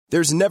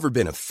There's never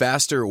been a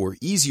faster or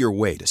easier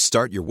way to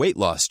start your weight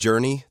loss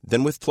journey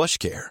than with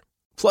PlushCare.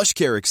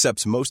 PlushCare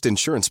accepts most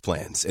insurance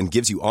plans and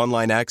gives you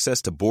online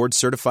access to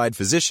board-certified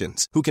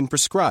physicians who can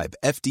prescribe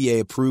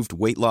FDA-approved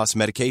weight loss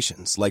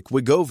medications like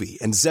Wegovy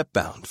and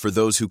Zepbound for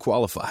those who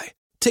qualify.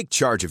 Take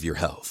charge of your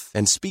health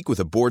and speak with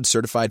a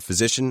board-certified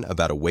physician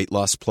about a weight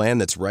loss plan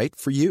that's right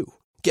for you.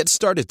 Get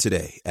started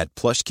today at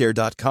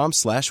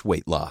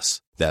plushcare.com/weight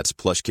loss. That's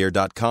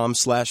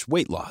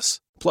plushcare.com/weight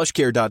loss.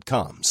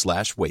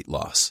 plushcare.com/weight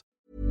loss.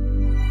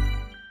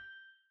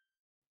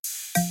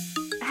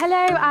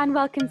 Hello and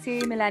welcome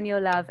to Millennial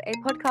Love, a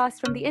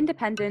podcast from The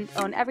Independent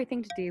on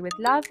everything to do with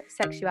love,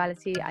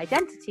 sexuality,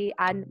 identity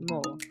and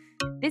more.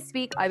 This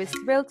week I was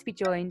thrilled to be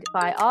joined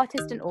by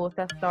artist and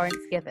author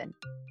Florence Given.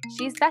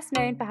 She's best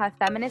known for her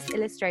feminist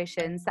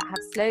illustrations that have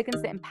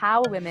slogans that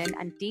empower women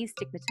and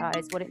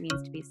destigmatize what it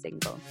means to be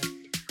single.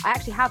 I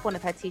actually have one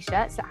of her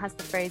t-shirts that has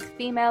the phrase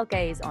female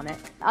gaze on it.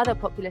 Other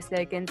popular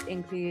slogans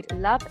include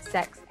love,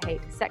 sex,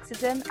 hate,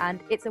 sexism,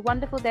 and it's a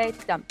wonderful day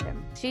to dump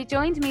him. She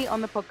joined me on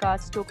the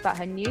podcast to talk about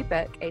her new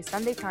book, a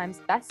Sunday Times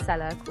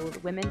bestseller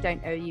called Women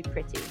Don't Owe You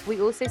Pretty.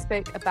 We also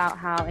spoke about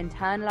how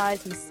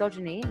internalized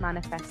misogyny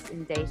manifests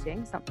in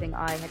dating, something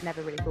I had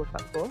never really thought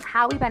about before,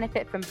 how we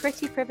benefit from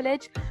pretty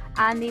privilege,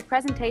 and the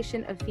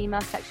presentation of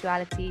female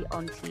sexuality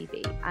on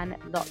TV, and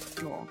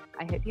lots more.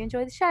 I hope you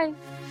enjoy the show.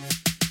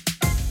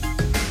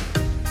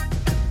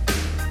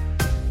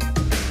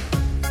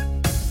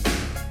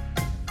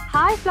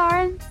 Hi,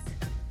 Florence.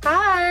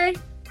 Hi.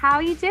 How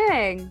are you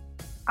doing?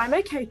 I'm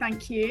okay,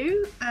 thank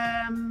you.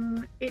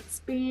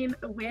 It's been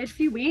a weird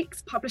few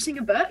weeks. Publishing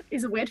a book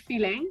is a weird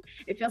feeling.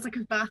 It feels like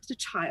I've birthed a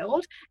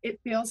child. It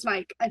feels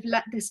like I've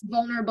let this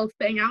vulnerable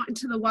thing out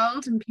into the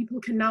world and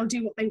people can now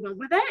do what they want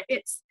with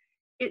it.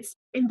 It's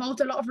involved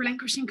a lot of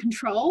relinquishing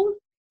control,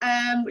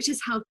 which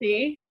is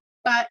healthy.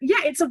 But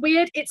yeah, it's a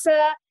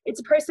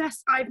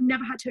process I've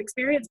never had to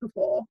experience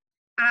before.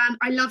 And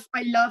I love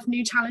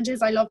new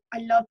challenges. I love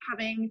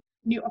having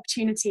new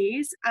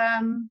opportunities.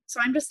 So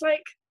I'm just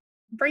like,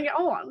 bring it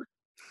on.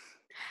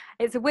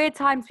 It's a weird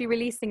time to be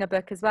releasing a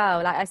book as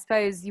well. Like, I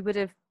suppose you would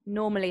have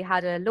normally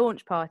had a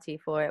launch party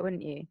for it,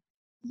 wouldn't you?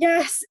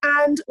 Yes,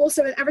 and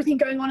also with everything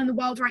going on in the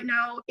world right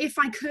now, if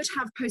I could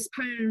have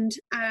postponed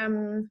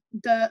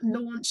the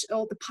launch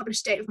or the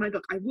published date of my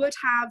book, I would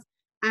have.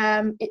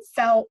 It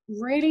felt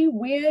really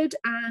weird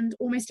and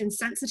almost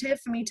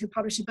insensitive for me to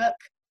publish a book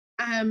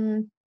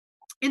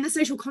in the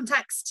social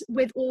context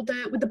with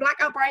the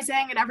Black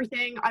Uprising and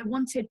everything. I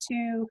wanted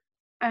to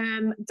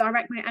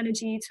direct my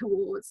energy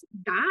towards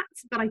that,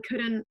 but I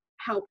couldn't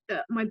help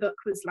that my book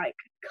was like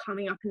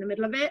coming up in the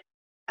middle of it.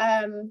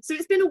 So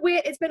it's been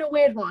a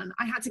weird one.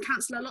 I had to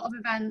cancel a lot of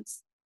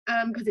events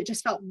because it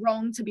just felt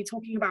wrong to be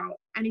talking about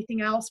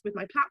anything else with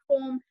my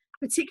platform,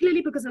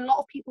 particularly because a lot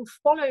of people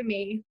follow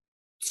me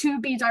to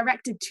be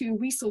directed to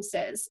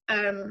resources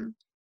and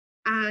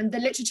the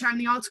literature and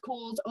the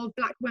articles of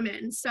Black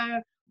women.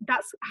 So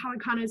that's how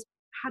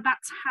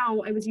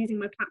I was using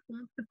my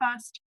platform for the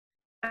first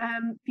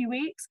few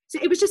weeks. So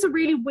it was just a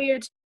really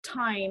weird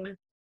time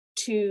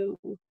to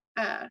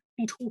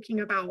be talking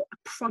about a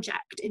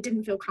project. It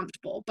didn't feel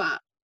comfortable,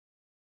 but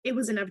it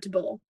was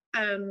inevitable.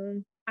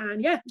 And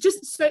yeah,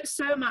 just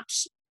so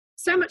much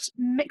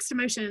mixed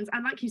emotions.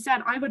 And like you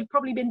said, I would have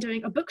probably been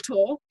doing a book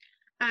tour.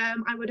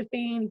 I would have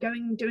been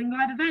doing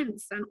live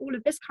events and all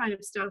of this kind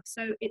of stuff.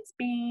 So it's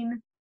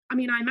been, I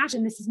mean, I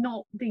imagine this is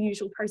not the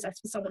usual process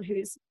for someone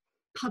who's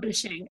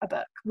publishing a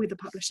book with a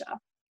publisher.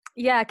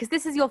 Yeah, because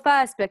this is your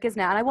first book,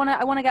 isn't it? And I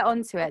want to get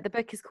onto it. The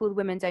book is called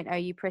Women Don't Owe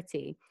You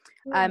Pretty.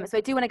 So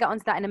I do want to get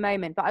onto that in a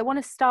moment, but I want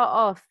to start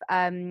off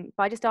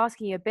by just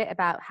asking you a bit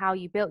about how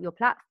you built your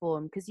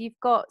platform, because you've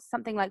got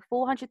something like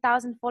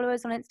 400,000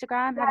 followers on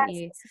Instagram, haven't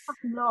you? It's a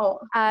fucking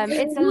lot.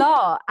 It's a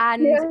lot,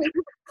 and yeah.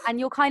 and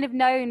you're kind of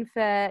known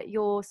for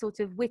your sort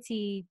of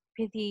witty,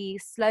 pithy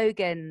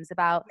slogans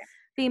about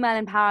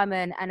female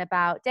empowerment and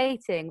about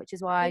dating, which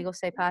is why you're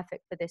so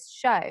perfect for this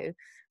show.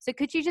 So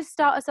could you just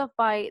start us off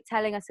by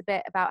telling us a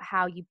bit about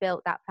how you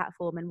built that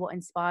platform and what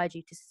inspired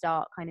you to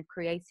start kind of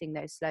creating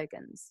those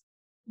slogans?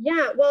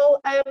 Yeah, well,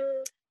 I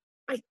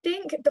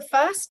think the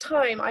first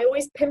time, I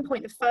always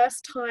pinpoint the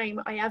first time,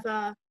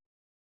 how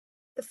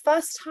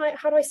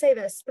do I say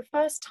this? The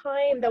first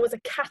time there was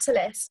a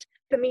catalyst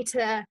for me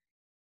to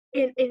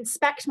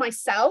inspect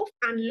myself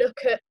and look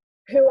at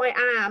who I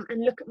am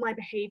and look at my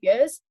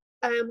behaviors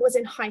was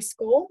in high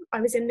school.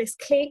 I was in this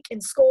clique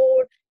in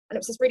school, and it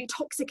was this really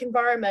toxic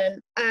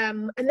environment.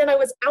 And then I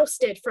was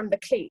ousted from the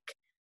clique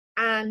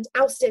and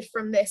ousted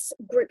from this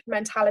group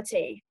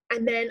mentality.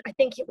 And then I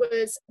think it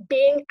was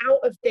being out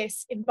of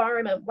this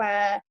environment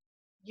where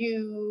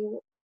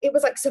it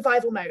was like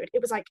survival mode.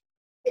 It was like,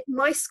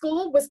 my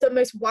school was the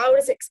most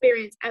wildest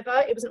experience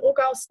ever. It was an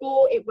all-girls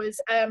school. It was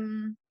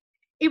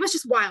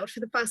just wild for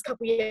the first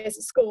couple of years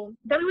at school.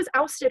 Then I was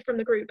ousted from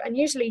the group, and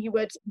usually you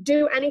would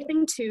do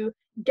anything to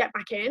get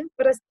back in,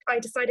 but I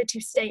decided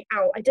to stay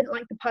out. I didn't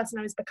like the person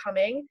I was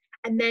becoming,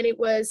 and then it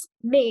was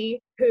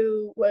me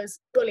who was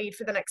bullied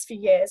for the next few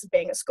years of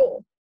being at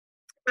school.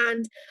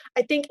 And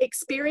I think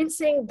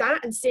experiencing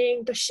that and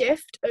seeing the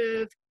shift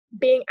of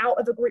being out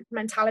of a group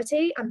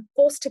mentality and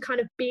forced to kind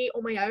of be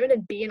on my own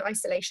and be in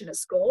isolation at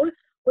school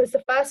was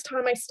the first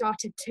time I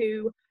started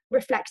to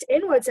reflect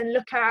inwards and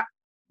look at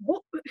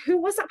who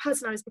was that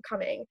person I was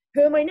becoming?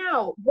 Who am I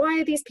now? Why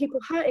are these people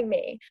hurting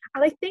me?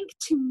 And I think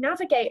to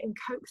navigate and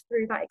cope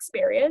through that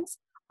experience,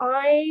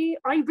 I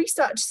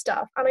researched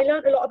stuff and I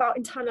learned a lot about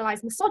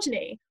internalized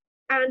misogyny.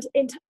 And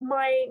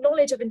my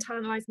knowledge of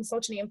internalized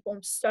misogyny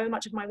informs so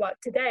much of my work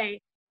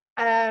today,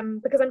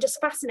 because I'm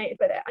just fascinated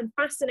with it. I'm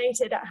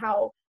fascinated at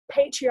how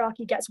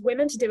patriarchy gets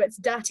women to do its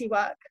dirty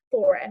work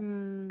for it,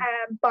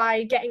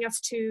 by getting us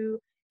to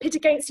pit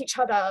against each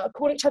other,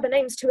 call each other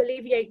names to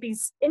alleviate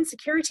these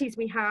insecurities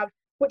we have,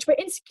 which were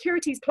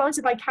insecurities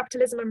planted by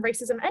capitalism and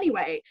racism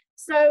anyway.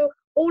 So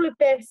all of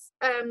this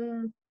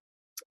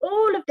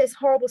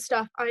horrible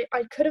stuff,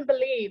 I couldn't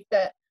believe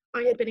that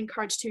I had been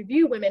encouraged to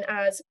view women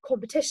as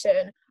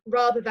competition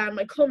rather than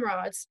my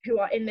comrades who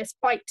are in this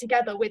fight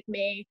together with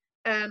me.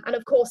 And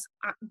of course,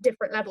 at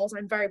different levels,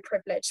 I'm very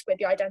privileged with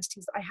the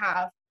identities that I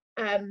have.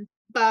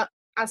 But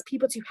as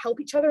people to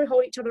help each other and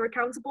hold each other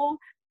accountable.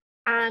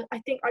 And I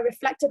think I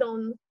reflected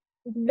on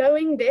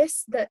knowing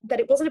this, that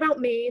it wasn't about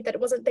me, that it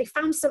wasn't, they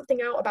found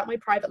something out about my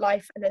private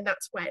life. And then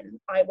that's when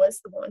I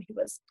was the one who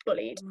was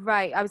bullied.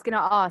 Right. I was going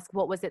to ask,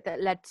 what was it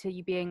that led to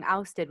you being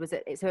ousted? Was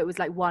it, so it was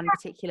like one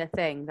particular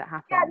thing that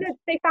happened? Yeah, no,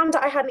 they found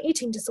out I had an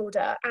eating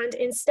disorder. And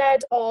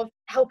instead of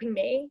helping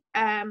me,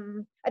 I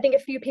think a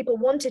few people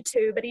wanted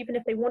to, but even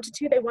if they wanted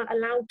to, they weren't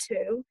allowed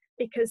to,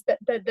 because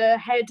the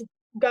head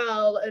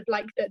girl of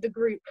like the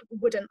group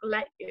wouldn't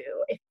let you,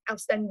 if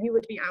else then you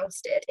would be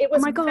ousted. It was,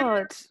 oh my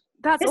God,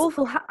 that's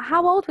awful.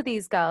 How old were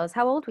these girls?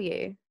 How old were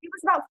you? It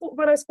was about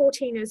when I was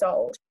 14 years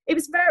old. It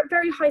was very,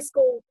 very high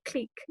school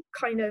clique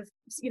kind of,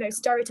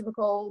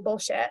 stereotypical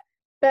bullshit.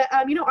 But,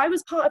 I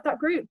was part of that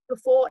group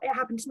before it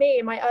happened to me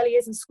in my early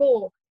years in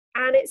school.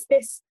 And it's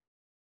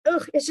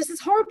just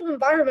this horrible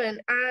environment.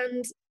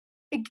 And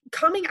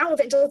coming out of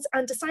it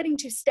and deciding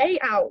to stay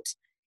out,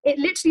 it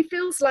literally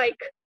feels like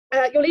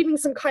you're leaving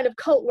some kind of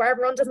cult where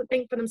everyone doesn't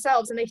think for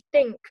themselves and they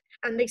think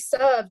and they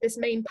serve this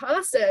main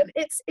person.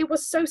 It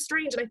was so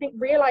strange. And I think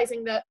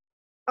realizing that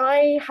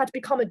I had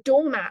become a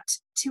doormat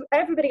to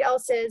everybody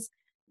else's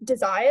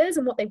desires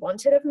and what they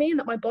wanted of me, and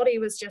that my body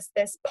was just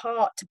this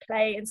part to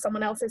play in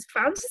someone else's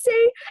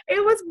fantasy.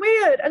 It was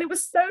weird and it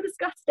was so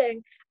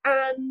disgusting.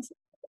 And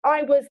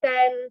I was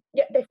then,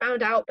 they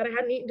found out that I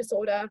had an eating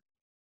disorder.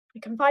 I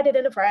confided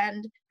in a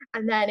friend,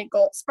 and then it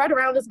got spread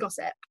around as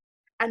gossip.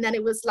 And then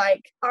it was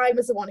like, I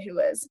was the one who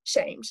was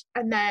shamed.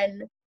 And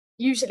then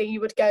usually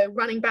you would go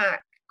running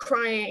back,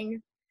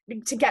 crying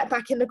to get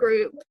back in the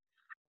group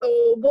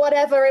or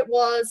whatever it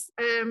was.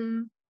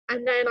 And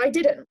then I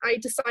didn't. I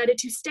decided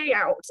to stay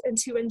out and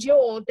to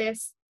endure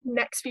this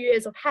next few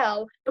years of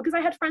hell because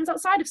I had friends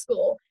outside of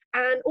school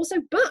and also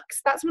books.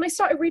 That's when I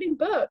started reading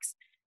books.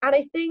 And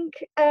I think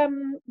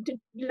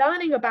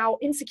learning about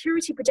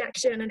insecurity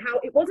projection and how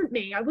it wasn't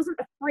me, I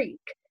wasn't a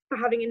freak for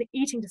having an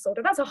eating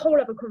disorder. That's a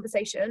whole other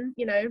conversation,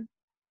 in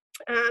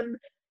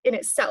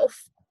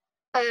itself,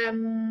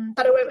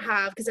 that I won't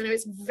have because I know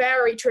it's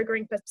very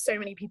triggering for so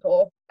many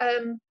people.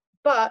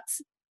 But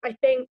I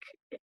think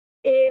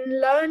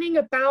in learning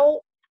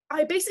about,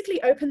 I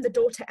basically opened the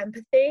door to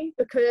empathy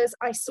because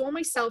I saw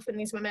myself in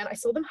these women, I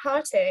saw them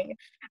hurting,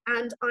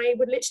 and I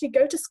would literally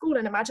go to school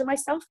and imagine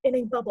myself in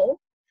a bubble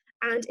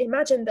and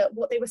imagine that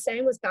what they were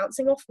saying was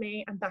bouncing off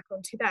me and back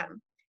onto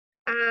them.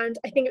 And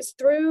I think it's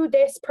through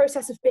this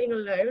process of being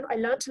alone, I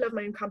learned to love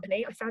my own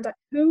company. I found out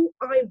who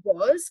I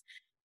was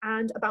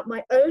and about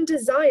my own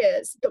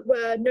desires that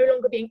were no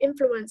longer being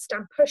influenced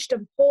and pushed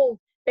and pulled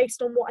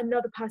based on what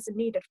another person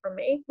needed from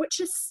me,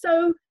 which is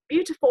so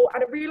beautiful,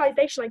 and a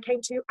realization I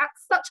came to at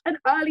such an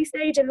early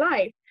stage in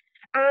life.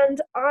 And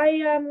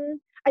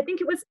I think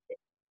it was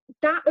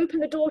that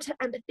opened the door to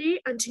empathy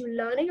and to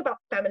learning about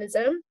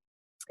feminism.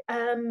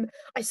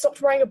 I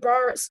stopped wearing a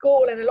bra at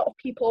school, and a lot of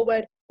people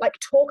would like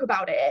talk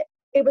about it.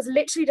 It was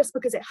literally just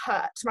because it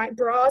hurt, right?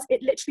 Bras,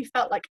 it literally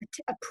felt like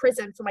a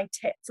prison for my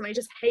tits, and I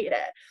just hated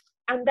it.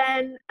 And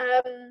then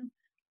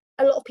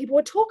a lot of people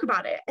would talk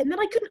about it, and then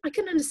I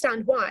couldn't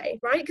understand why,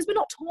 right? Because we're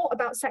not taught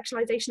about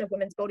sexualization of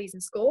women's bodies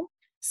in school.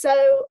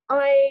 So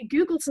I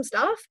Googled some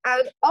stuff,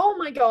 and oh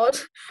my God,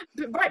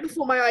 right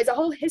before my eyes, a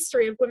whole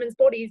history of women's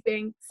bodies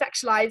being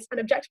sexualized and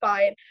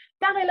objectified.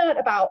 Then I learned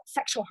about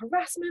sexual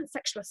harassment,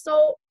 sexual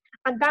assault,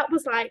 and that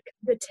was like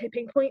the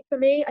tipping point for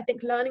me. I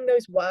think learning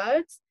those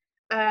words,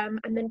 and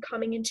then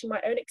coming into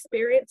my own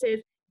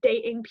experiences,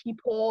 dating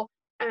people,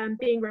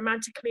 being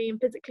romantically and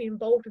physically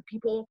involved with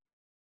people,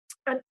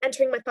 and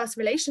entering my first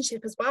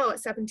relationship as well at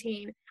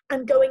 17,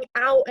 and going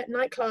out at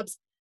nightclubs.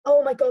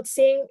 Oh my God,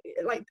 seeing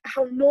like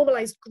how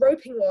normalized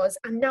groping was,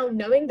 and now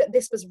knowing that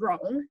this was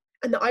wrong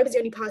and that I was the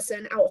only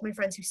person out of my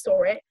friends who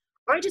saw it,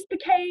 I just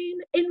became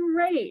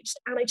enraged,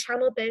 and I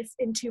channeled this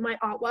into my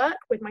artwork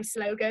with my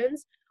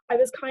slogans. I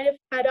was kind of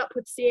fed up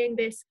with seeing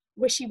this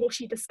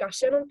wishy-washy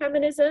discussion on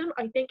feminism.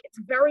 I think it's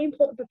very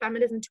important for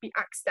feminism to be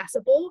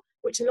accessible,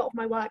 which a lot of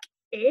my work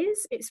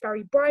is. It's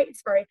very bright,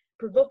 it's very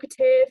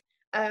provocative,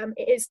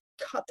 it is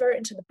cutthroat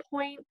and to the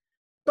point,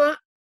 but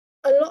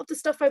a lot of the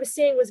stuff I was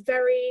seeing was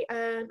very,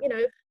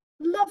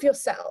 love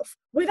yourself,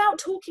 without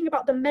talking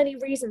about the many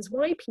reasons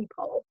why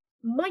people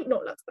might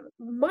not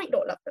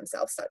love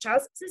themselves, such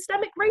as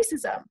systemic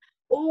racism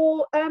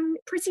or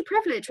pretty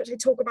privilege, which I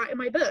talk about in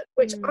my book,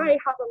 which I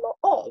have a lot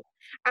of.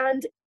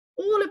 And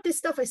all of this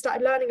stuff I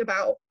started learning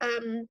about,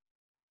 and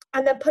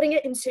then putting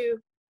it into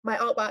my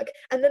artwork.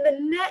 And then the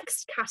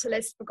next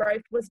catalyst for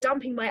growth was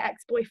dumping my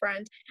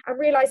ex-boyfriend and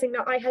realizing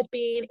that I had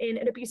been in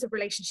an abusive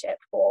relationship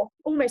for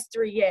almost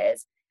 3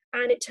 years.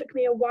 And it took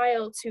me a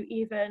while to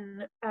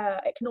even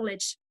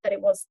acknowledge that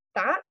it was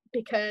that,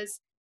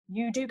 because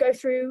you do go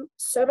through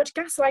so much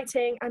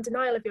gaslighting and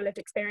denial of your lived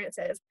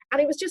experiences.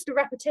 And it was just a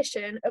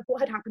repetition of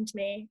what had happened to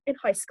me in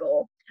high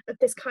school, of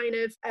this kind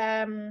of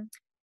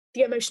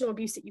the emotional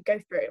abuse that you go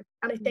through.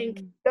 And I think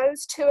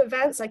those two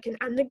events,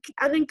 and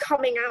then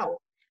coming out,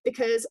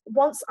 because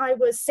once I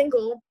was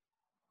single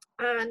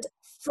and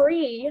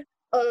free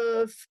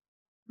of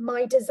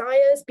my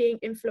desires being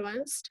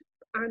influenced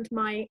and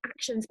my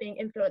actions being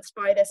influenced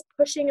by this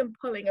pushing and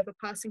pulling of a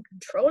person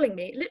controlling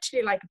me,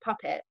 literally like a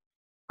puppet,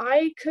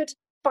 I could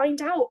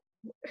find out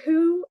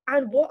who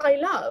and what I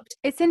loved.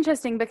 It's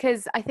interesting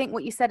because I think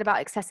what you said about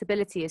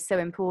accessibility is so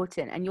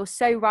important, and you're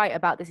so right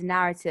about this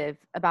narrative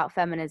about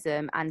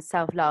feminism and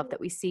self-love that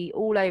we see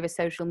all over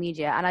social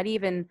media. And I'd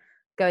even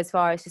go as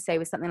far as to say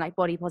with something like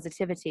body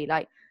positivity,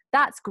 like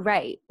that's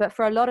great, but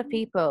for a lot of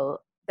people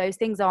those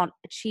things aren't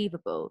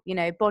achievable. You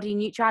know, body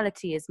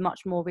neutrality is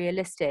much more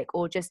realistic,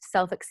 or just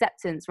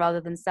self-acceptance rather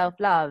than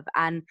self-love.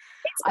 And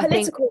it's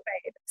political,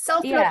 babe.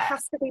 Self-love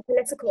has to be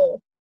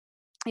political.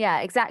 Yeah,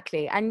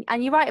 exactly. And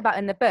you write about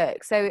in the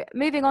book. So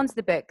moving on to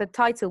the book, the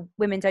title,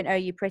 Women Don't Owe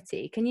You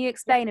Pretty. Can you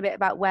explain a bit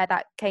about where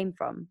that came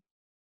from?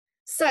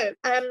 So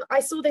I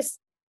saw this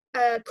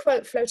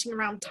quote floating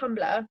around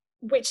Tumblr,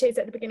 which is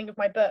at the beginning of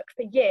my book,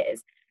 for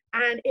years.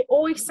 And it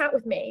always sat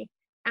with me.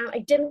 And I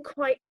didn't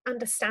quite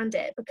understand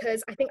it,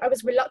 because I think I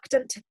was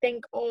reluctant to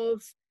think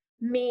of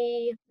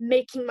me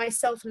making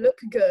myself look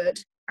good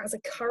as a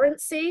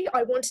currency.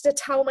 I wanted to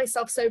tell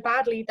myself so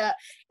badly that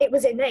it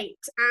was innate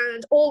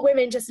and all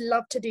women just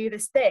love to do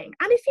this thing.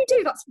 And if you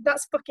do,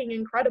 that's fucking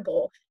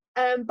incredible.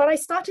 But I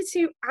started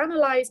to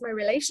analyze my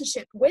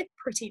relationship with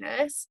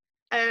prettiness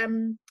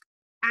and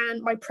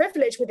my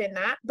privilege within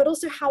that, but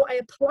also how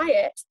I apply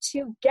it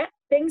to get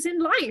things in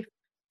life.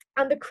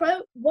 And the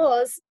quote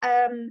was,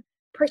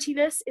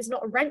 prettiness is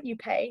not a rent you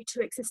pay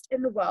to exist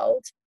in the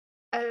world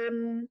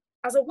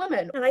as a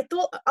woman. And I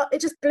thought,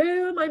 it just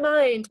blew my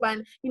mind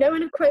when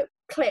a quote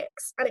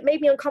clicks, and it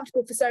made me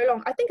uncomfortable for so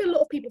long. I think a lot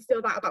of people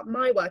feel that about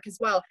my work as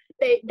well.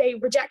 They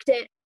reject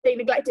it, they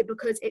neglect it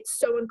because it's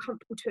so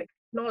uncomfortable to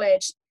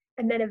acknowledge.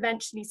 And then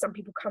eventually some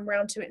people come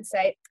around to it and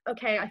say,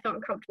 okay, I felt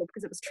uncomfortable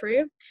because it was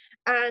true.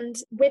 And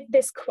with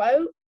this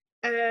quote,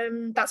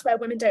 that's where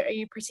Women Don't Owe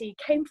You Pretty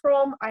came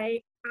from.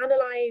 I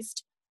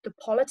analysed the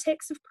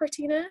politics of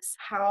prettiness,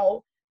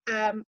 how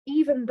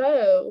even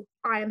though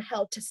I am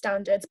held to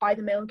standards by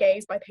the male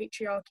gaze, by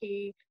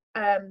patriarchy,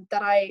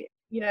 that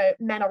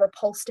men are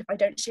repulsed if I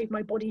don't shave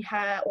my body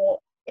hair, or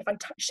if I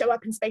show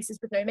up in spaces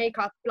with no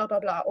makeup, blah, blah,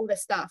 blah, all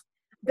this stuff.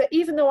 But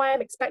even though I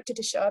am expected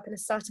to show up in a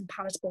certain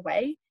palatable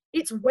way,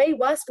 it's way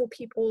worse for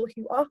people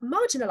who are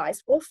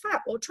marginalized or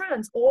fat or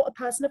trans or a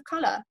person of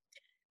color.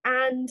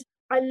 And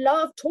I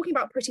love talking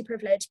about pretty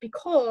privilege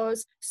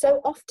because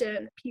so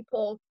often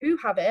people who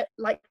have it,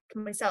 like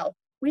myself,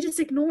 we just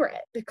ignore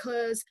it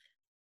because,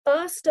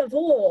 first of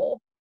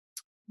all,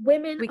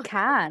 women... We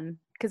can,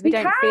 because we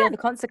don't feel the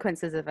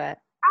consequences of it.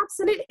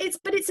 Absolutely.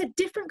 But it's a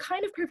different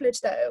kind of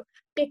privilege, though,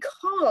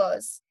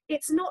 because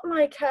it's not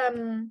like...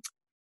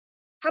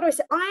 how do I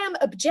say? I am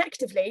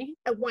objectively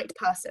a white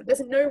person. There's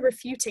no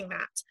refuting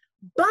that.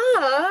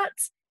 But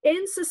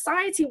in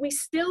society, we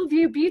still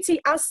view beauty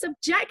as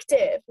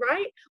subjective,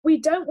 right? We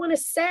don't want to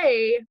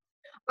say,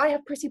 I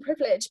have pretty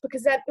privilege,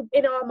 because then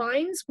in our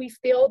minds, we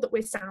feel that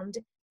we sound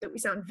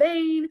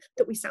vain,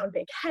 that we sound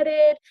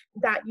big-headed,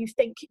 that you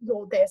think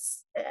you're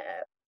this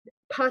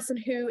person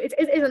who is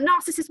a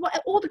narcissist,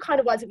 all the kind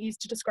of words that we use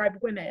to describe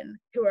women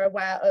who are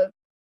aware of,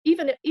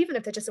 even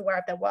if they're just aware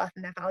of their worth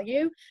and their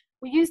value.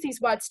 We use these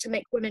words to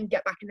make women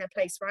get back in their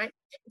place, right?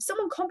 If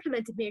someone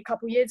complimented me a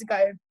couple years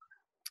ago,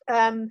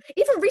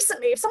 even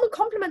recently, if someone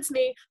compliments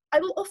me, I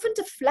will often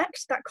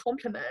deflect that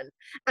compliment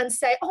and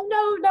say, oh,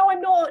 no,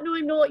 I'm not,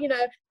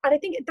 and I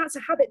think that's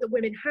a habit that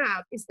women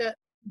have, is that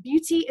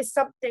beauty is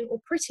something, or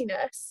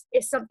prettiness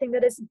is something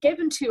that is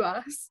given to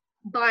us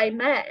by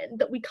men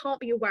that we can't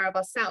be aware of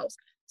ourselves.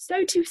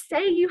 So to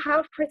say you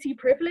have pretty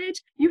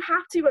privilege, you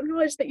have to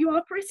acknowledge that you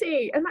are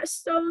pretty, and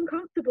that's so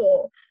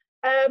uncomfortable.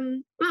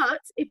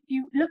 But if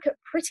you look at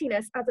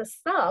prettiness as a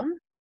sum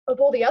of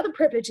all the other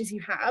privileges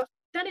you have,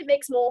 then it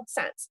makes more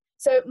sense.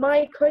 So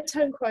my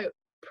quote-unquote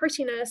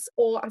prettiness,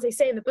 or as I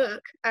say in the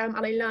book, and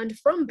I learned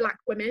from Black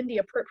women, the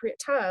appropriate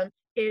term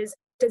is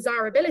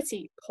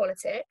desirability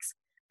politics.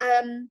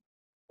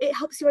 It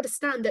helps you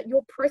understand that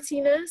your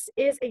prettiness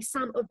is a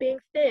sum of being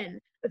thin,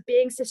 of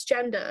being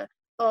cisgender,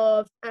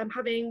 of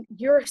having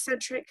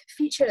Eurocentric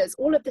features,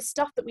 all of the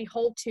stuff that we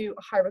hold to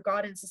a high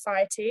regard in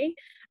society,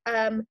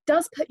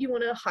 does put you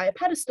on a higher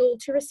pedestal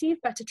to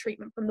receive better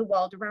treatment from the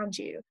world around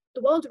you.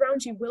 The world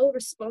around you will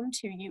respond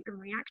to you and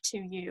react to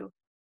you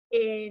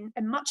in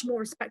a much more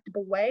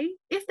respectable way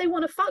if they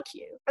want to fuck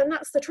you. And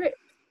that's the truth.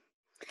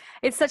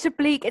 It's such a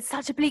bleak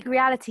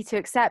reality to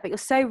accept, but you're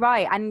so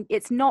right. And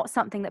it's not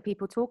something that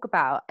people talk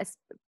about, as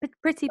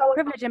pretty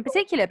privilege in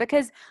particular,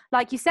 because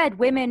like you said,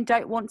 women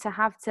don't want to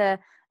have to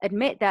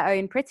admit their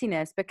own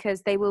prettiness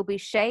because they will be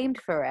shamed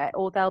for it,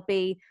 or they'll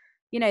be,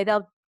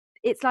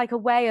 it's like a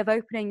way of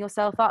opening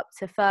yourself up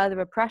to further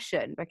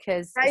oppression,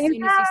 because as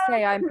soon as you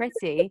say I'm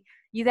pretty,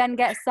 you then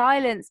get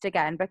silenced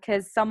again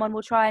because someone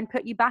will try and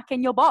put you back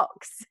in your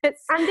box. And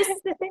this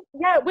is the thing,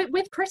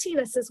 with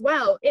prettiness as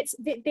well. It's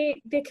the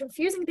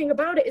confusing thing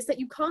about it is that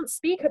you can't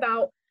speak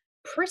about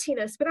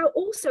prettiness without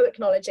also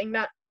acknowledging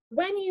that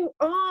when you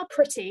are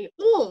pretty,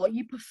 or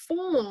you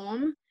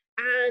perform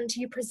and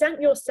you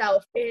present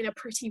yourself in a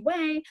pretty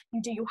way,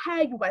 you do your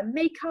hair, you wear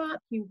makeup,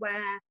 you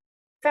wear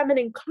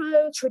feminine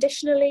clothes,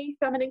 traditionally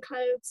feminine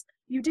clothes,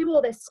 you do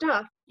all this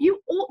stuff, your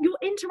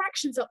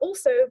interactions are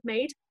also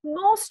made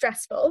more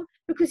stressful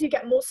because you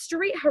get more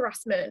street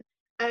harassment.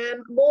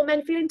 More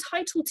men feel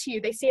entitled to you.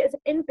 They see it as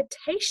an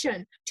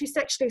invitation to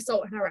sexually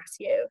assault and harass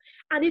you.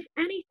 And if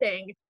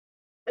anything,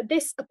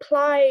 this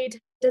applied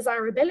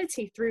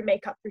desirability through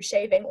makeup, through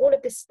shaving, all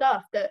of this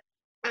stuff that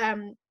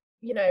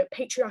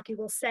patriarchy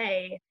will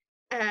say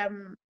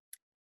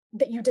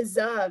that you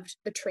deserved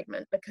the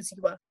treatment because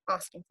you were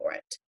asking for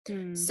it.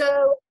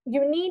 So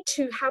you need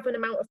to have an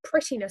amount of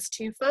prettiness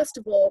to, first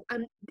of all,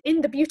 and in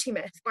The Beauty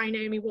Myth by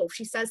Naomi Wolf,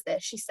 she says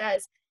that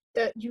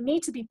you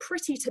need to be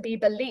pretty to be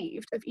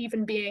believed of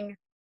even being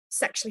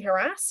sexually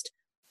harassed.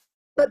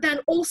 But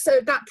then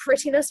also that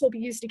prettiness will be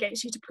used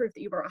against you to prove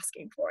that you were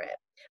asking for it.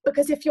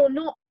 Because if you're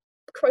not,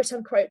 quote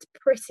unquote,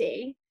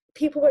 pretty,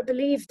 people won't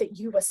believe that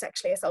you were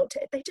sexually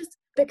assaulted. Because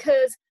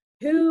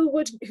who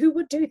would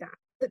do that?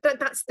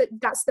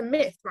 That's the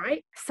myth,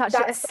 right? Such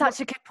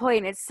a good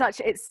point. It's such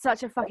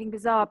a fucking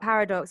bizarre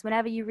paradox.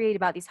 Whenever you read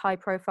about these high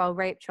profile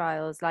rape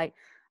trials, like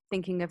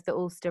thinking of the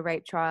Ulster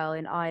rape trial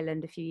in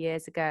Ireland a few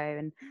years ago,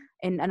 and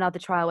in another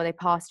trial where they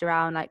passed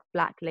around like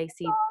black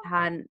lacy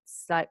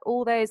pants, like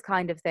all those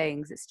kind of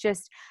things. It's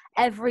just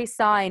every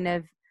sign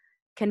of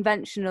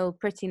conventional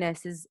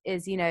prettiness is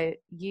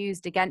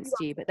used against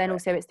you, but then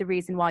also it's the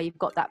reason why you've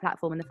got that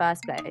platform in the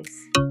first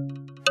place.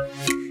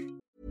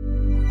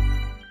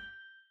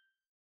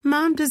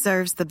 Mom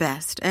deserves the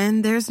best,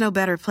 and there's no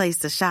better place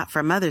to shop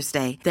for Mother's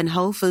Day than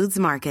Whole Foods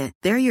Market.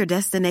 They're your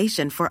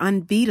destination for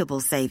unbeatable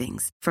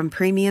savings, from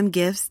premium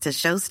gifts to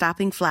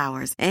show-stopping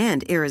flowers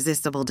and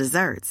irresistible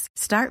desserts.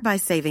 Start by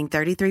saving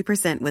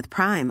 33% with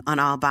Prime on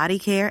all body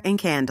care and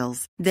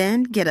candles.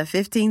 Then get a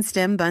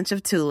 15-stem bunch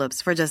of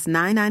tulips for just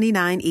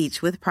 $9.99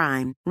 each with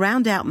Prime.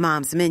 Round out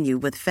Mom's menu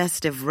with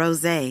festive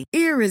rosé,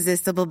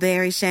 irresistible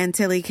berry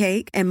chantilly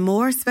cake, and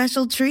more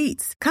special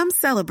treats. Come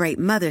celebrate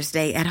Mother's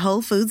Day at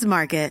Whole Foods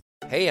Market.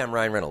 Hey, I'm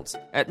Ryan Reynolds.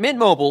 At Mint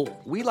Mobile,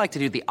 we like to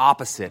do the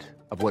opposite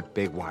of what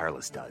Big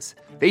Wireless does.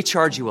 They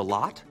charge you a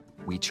lot,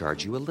 we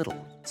charge you a little.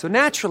 So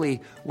naturally,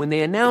 when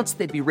they announced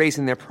they'd be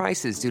raising their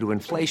prices due to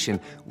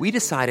inflation, we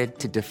decided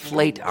to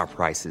deflate our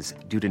prices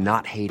due to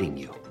not hating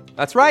you.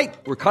 That's right.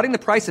 We're cutting the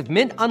price of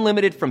Mint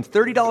Unlimited from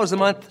 $30 a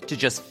month to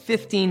just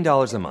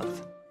 $15 a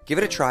month. Give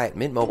it a try at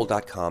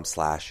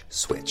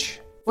mintmobile.com/switch.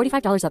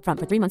 $45 up front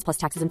for 3 months plus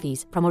taxes and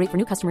fees. Promo rate for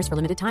new customers for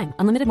limited time.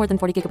 Unlimited more than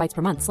 40 gigabytes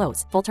per month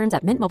slows. Full terms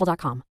at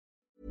mintmobile.com.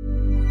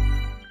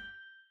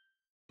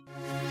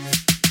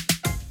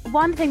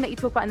 One thing that you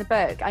talk about in the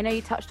book, I know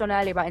you touched on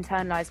earlier about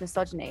internalized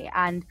misogyny,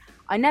 and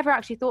I never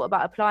actually thought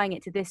about applying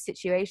it to this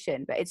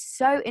situation, but it's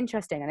so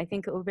interesting, and I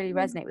think it will really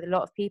resonate with a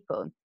lot of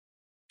people.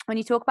 When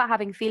you talk about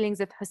having feelings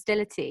of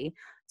hostility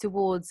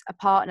towards a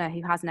partner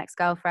who has an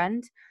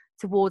ex-girlfriend,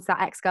 towards that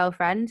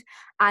ex-girlfriend,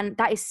 and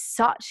that is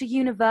such a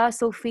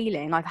universal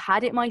feeling. I've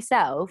had it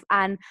myself,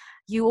 and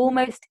you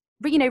almost,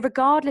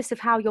 regardless of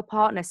how your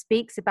partner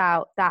speaks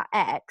about that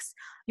ex,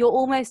 you're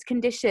almost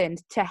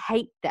conditioned to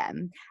hate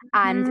them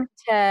and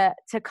to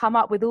come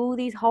up with all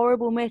these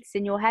horrible myths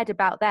in your head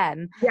about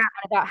them and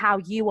about how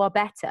you are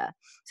better.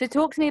 So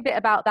talk to me a bit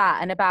about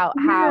that and about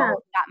how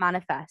that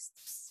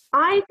manifests.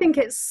 I think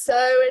it's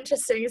so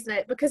interesting, isn't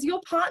it? Because your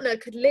partner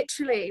could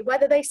literally,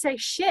 whether they say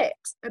shit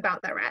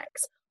about their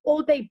ex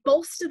or they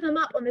bolster them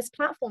up on this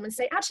platform and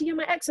say, actually,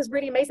 my ex is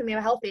really amazing, they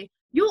were healthy,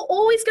 you're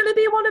always going to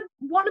be want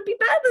to be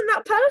better than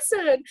that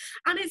person.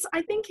 And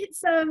I think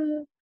it's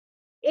the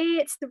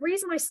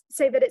reason I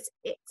say that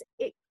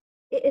it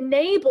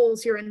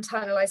enables your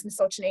internalized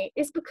misogyny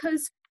is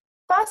because,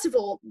 first of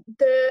all,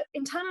 the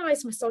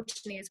internalized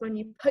misogyny is when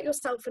you put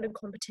yourself in a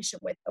competition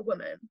with a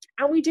woman.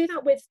 And we do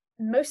that with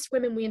most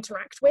women we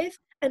interact with,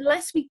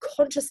 unless we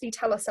consciously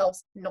tell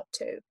ourselves not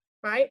to,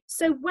 right?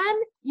 So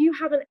when you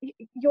have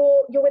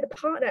you're with a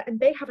partner and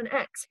they have an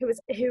ex who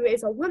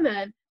is a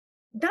woman,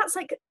 that's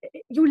like,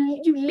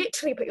 you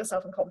literally put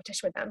yourself in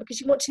competition with them because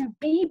you want to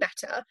be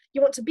better.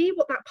 You want to be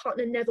what that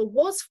partner never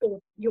was for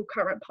your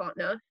current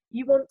partner.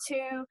 You want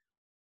to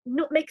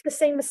not make the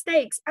same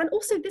mistakes. And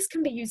also this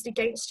can be used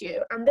against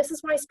you. And this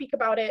is why I speak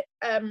about it.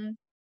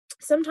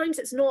 Sometimes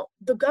it's not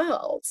the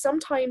girl,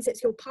 sometimes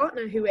it's your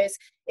partner who is.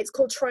 It's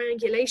called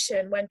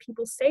triangulation, when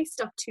people say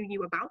stuff to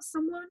you about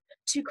someone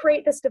to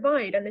create this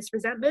divide and this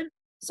resentment,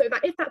 so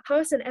that if that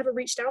person ever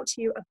reached out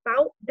to you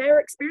about their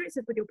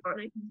experiences with your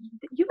partner,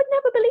 you would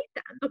never believe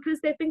them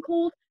because they've been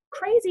called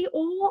crazy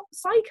or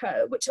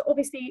psycho, which are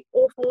obviously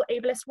awful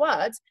ableist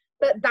words,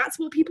 but that's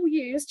what people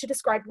use to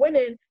describe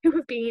women who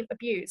have been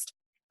abused.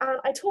 And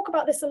I talk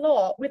about this a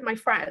lot with my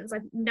friends.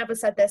 I've never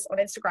said this on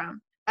Instagram.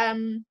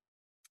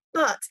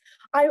 But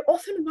I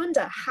often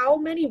wonder how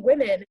many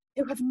women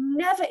who have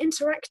never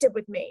interacted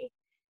with me,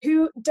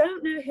 who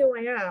don't know who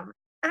I am,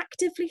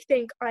 actively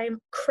think I am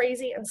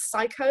crazy and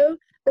psycho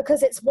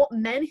because it's what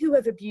men who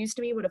have abused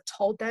me would have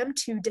told them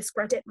to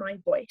discredit my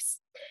voice.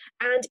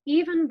 And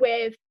even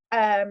with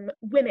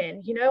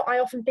women, you know, I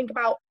often think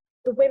about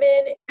the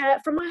women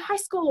from my high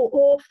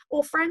school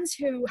or friends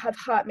who have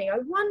hurt me. I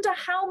wonder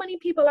how many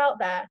people out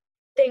there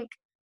think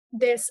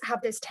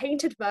have this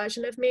tainted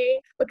version of me,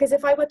 because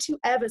if I were to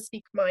ever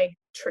speak my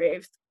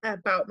truth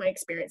about my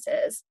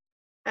experiences,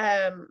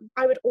 I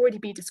would already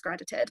be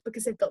discredited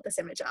because they've built this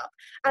image up.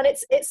 And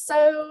it's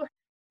so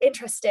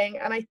interesting.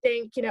 And I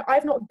think, you know,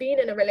 I've not been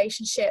in a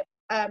relationship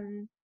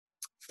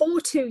for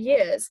 2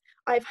 years.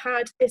 I've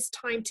had this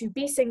time to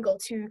be single,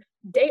 to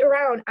date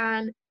around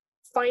and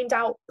find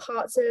out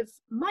parts of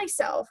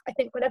myself. I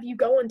think whenever you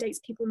go on dates,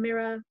 people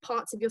mirror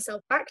parts of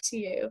yourself back to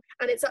you,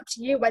 and it's up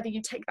to you whether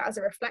you take that as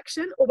a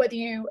reflection or whether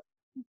you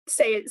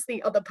say it's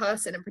the other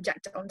person and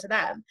project it onto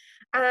them.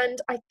 And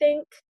I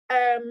think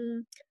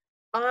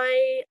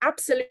I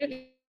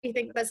absolutely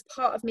think there's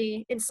part of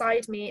me,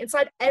 inside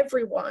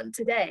everyone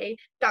today,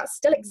 that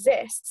still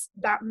exists,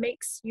 that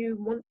makes you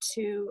want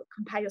to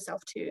compare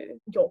yourself to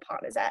your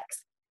partner's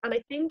ex. And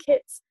I think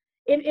it's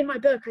in my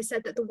book, I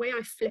said that the way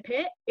I flip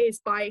it is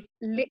by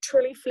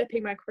literally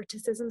flipping my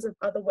criticisms of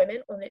other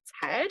women on its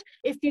head.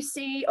 If you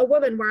see a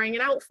woman wearing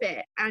an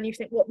outfit and you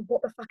think, what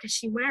the fuck is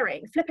she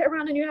wearing? Flip it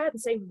around in your head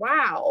and say,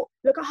 wow,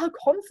 look at her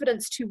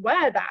confidence to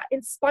wear that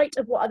in spite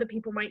of what other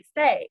people might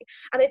say.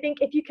 And I think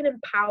if you can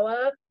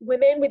empower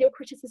women with your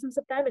criticisms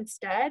of them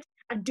instead,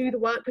 and do the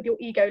work with your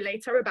ego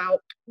later about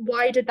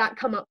why did that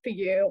come up for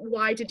you?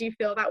 Why did you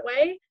feel that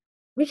way?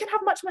 We can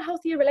have much more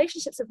healthier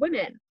relationships with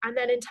women, and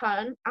then in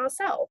turn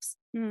ourselves.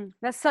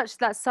 That's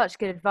such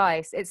good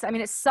advice. It's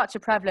such a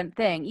prevalent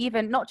thing,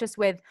 even not just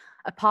with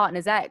a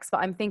partner's ex,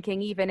 but I'm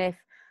thinking even if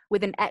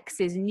with an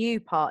ex's new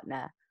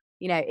partner,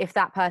 you know, if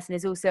that person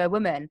is also a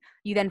woman,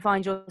 you then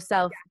find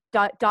yourself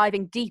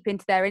diving deep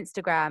into their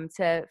Instagram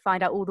to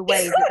find out all the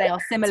ways that they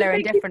are similar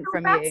and different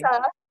from you.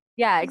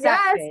 Yeah,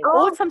 exactly. Yes.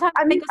 Or sometimes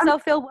make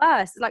yourself feel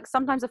worse. Like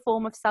sometimes a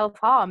form of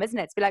self-harm, isn't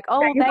it? To be like,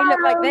 oh, they look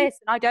like this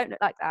and I don't look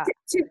like that.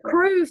 To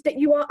prove that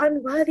you are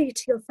unworthy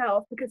to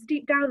yourself, because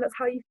deep down that's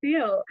how you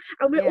feel.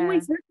 And we're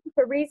always looking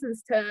for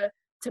reasons to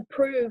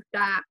prove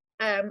that,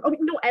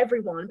 not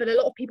everyone, but a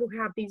lot of people who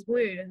have these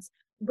wounds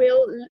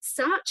will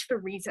search for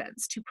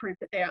reasons to prove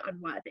that they are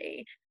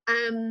unworthy.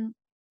 And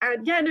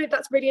yeah, no,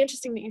 that's really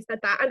interesting that you said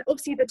that. And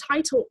obviously the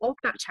title of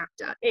that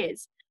chapter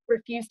is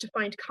Refuse to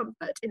Find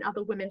Comfort in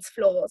Other Women's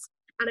Flaws.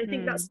 And I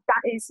think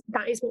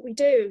that is what we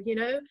do, you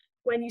know,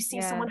 when you see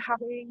someone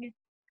having,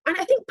 and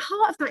I think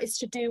part of that is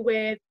to do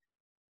with,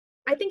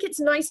 I think it's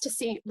nice to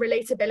see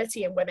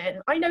relatability in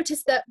women. I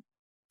noticed that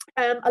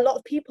a lot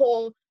of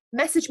people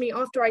message me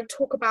after I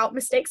talk about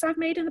mistakes I've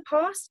made in the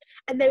past,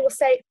 and they will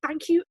say,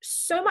 thank you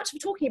so much for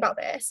talking about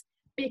this,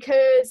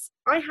 because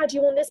I had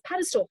you on this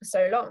pedestal for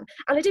so long.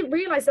 And I didn't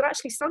realize that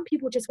actually some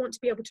people just want to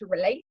be able to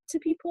relate to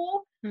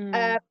people,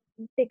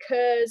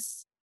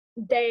 because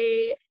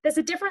there's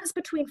a difference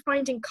between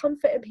finding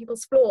comfort in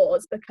people's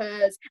flaws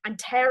and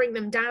tearing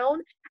them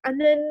down,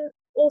 and then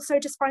also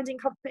just finding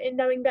comfort in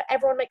knowing that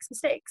everyone makes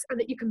mistakes and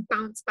that you can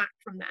bounce back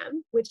from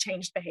them with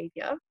changed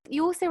behavior.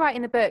 You also write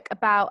in the book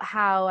about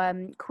how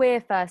queer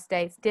first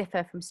dates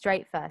differ from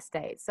straight first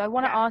dates. So I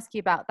want to ask you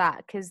about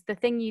that, because the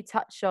thing you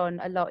touch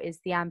on a lot is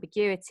the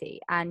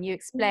ambiguity, and you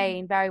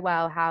explain very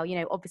well how, you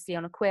know, obviously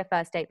on a queer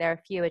first date there are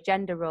fewer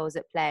gender roles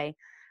at play,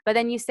 but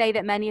then you say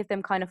that many of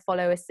them kind of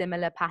follow a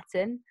similar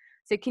pattern.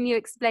 So can you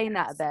explain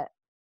that a bit?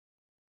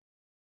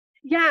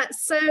 Yeah,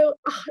 so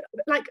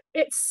like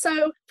it's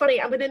so funny,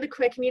 and within the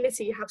queer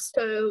community you have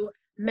so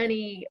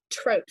many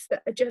tropes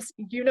that are just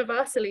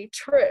universally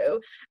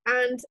true,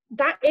 and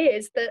that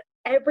is that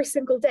every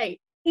single date,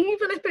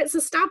 even if it's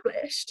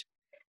established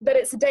that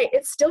it's a date,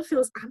 it still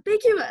feels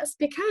ambiguous,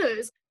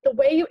 because the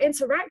way you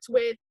interact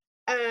with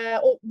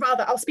or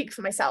rather, I'll speak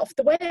for myself,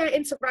 the way I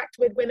interact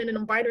with women and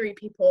non-binary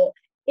people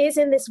is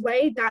in this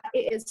way that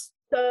it is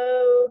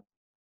so,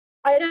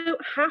 I don't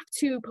have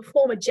to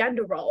perform a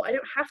gender role. I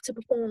don't have to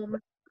perform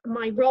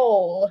my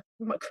role,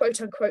 my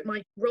quote unquote,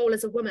 my role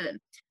as a woman,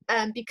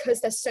 because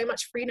there's so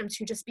much freedom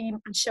to just be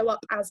and show up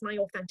as my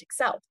authentic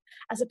self,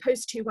 as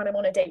opposed to when I'm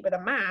on a date with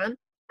a man,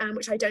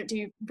 which I don't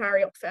do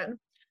very often,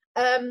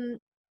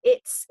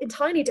 it's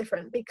entirely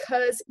different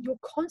because you're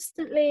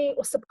constantly,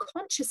 or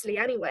subconsciously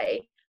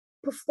anyway,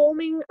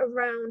 performing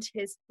around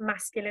his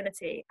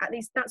masculinity. At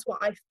least that's what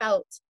I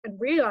felt and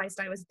realized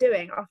I was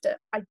doing after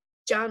I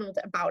journaled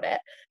about it.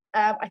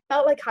 I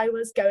felt like I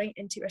was going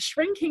into a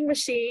shrinking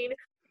machine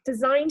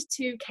designed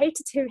to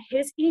cater to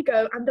his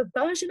ego and the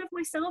version of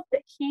myself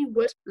that he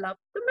would love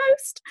the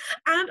most.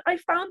 And I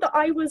found that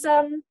I was,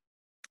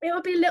 it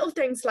would be little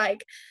things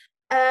like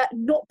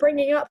not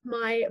bringing up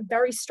my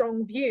very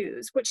strong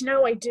views, which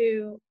now I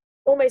do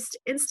almost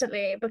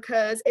instantly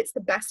because it's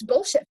the best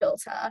bullshit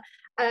filter.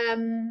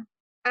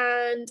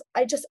 And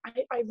I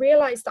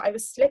realized that I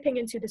was slipping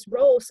into this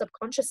role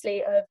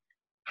subconsciously of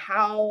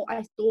how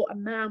I thought a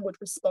man would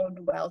respond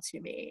well to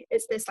me.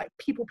 It's this like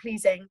people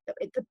pleasing,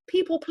 the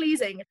people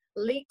pleasing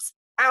leaps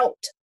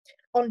out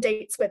on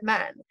dates with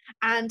men.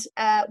 And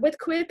with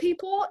queer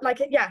people, like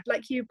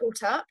you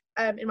brought up,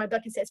 in my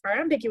book, it's very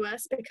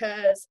ambiguous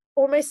because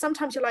almost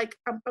sometimes you're like,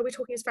 are we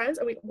talking as friends?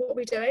 What are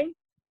we doing?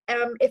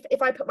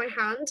 If I put my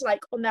hand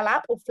like on their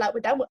lap or flirt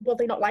with them, will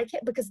they not like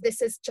it because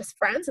this is just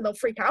friends and they'll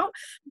freak out?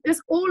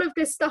 There's all of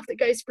this stuff that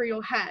goes through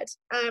your head,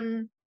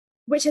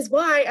 which is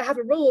why I have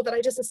a rule that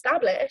I just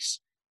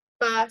established.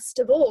 First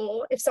of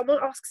all, if someone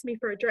asks me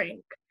for a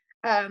drink,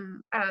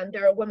 and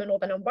they're a woman or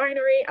they're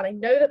non-binary and I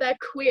know that they're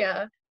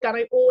queer, then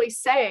I always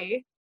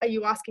say, are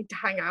you asking to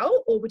hang out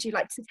or would you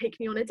like to take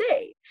me on a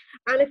date?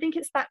 And I think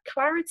it's that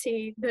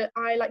clarity that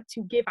I like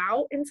to give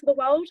out into the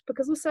world,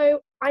 because also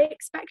I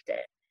expect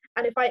it.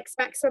 And if I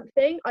expect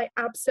something, I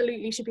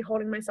absolutely should be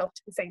holding myself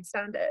to the same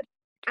standard.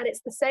 And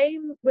it's the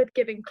same with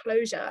giving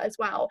closure as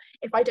well.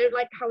 If I don't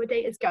like how a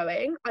date is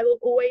going, I will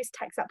always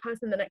text that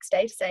person the next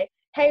day to say,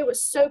 hey, it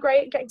was so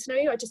great getting to know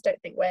you. I just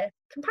don't think we're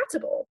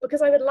compatible,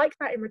 because I would like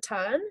that in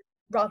return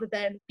rather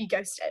than be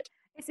ghosted.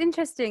 It's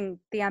interesting,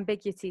 the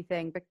ambiguity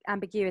thing,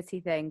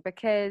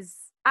 because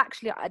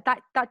actually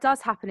that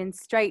does happen in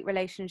straight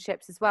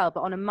relationships as well,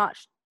 but on a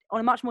much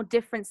more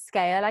different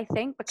scale, I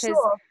think, because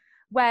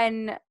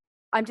when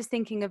I'm just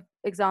thinking of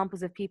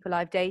examples of people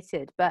I've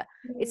dated, but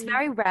it's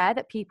very rare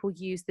that people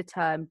use the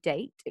term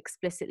date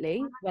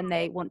explicitly when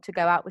they want to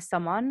go out with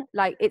someone.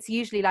 Like, it's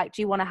usually like,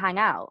 do you want to hang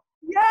out?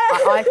 Yeah,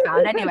 I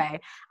found anyway.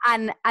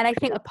 And I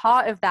think a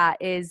part of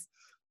that is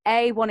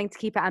wanting to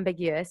keep it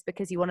ambiguous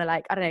because you want to,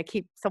 like, I don't know,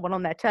 keep someone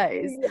on their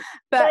toes,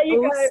 but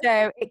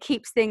also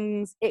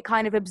it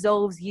kind of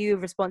absolves you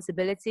of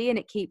responsibility and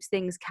it keeps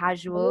things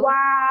casual.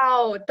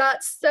 Wow,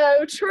 that's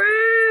so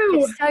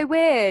true. It's so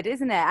weird,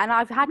 isn't it? And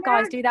I've had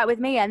guys do that with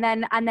me, and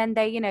then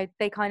they, you know,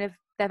 they kind of,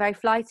 they're very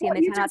flighty and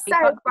they turn out to be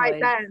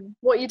fuckboys.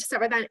 What you just said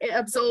right then, it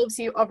absolves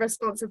you of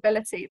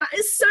responsibility. That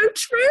is so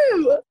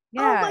true.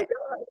 Yeah. Oh my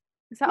god.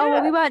 So,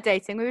 well, we weren't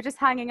dating, we were just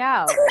hanging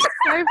out.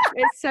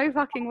 It's so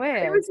fucking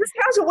weird. It was just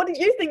casual. What did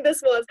you think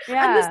this was?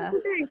 Yeah. And this is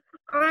the thing.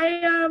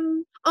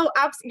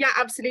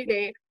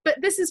 Absolutely.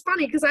 But this is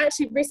funny because I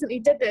actually recently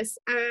did this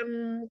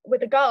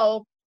with a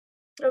girl.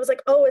 I was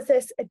like, oh, is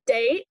this a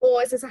date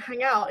or is this a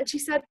hangout? And she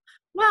said,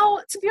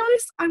 well, to be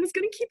honest, I was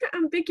going to keep it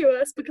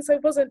ambiguous because I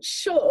wasn't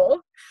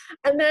sure.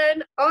 And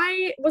then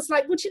I was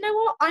like, well, do you know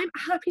what? I'm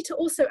happy to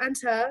also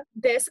enter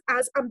this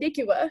as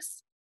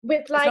ambiguous.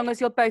 With, like, as long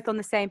as you're both on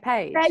the same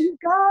page. There you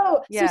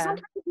go. Yeah. So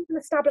sometimes people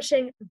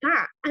establishing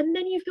that, and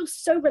then you feel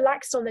so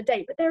relaxed on the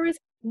date. But there is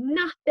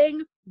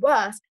nothing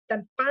worse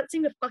than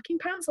fancying the fucking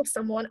pants off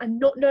someone and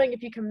not knowing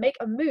if you can make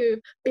a move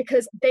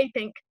because they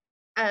think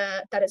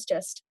that it's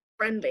just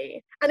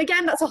friendly. And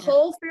again, that's a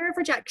whole fear of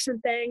rejection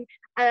thing.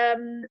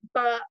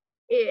 But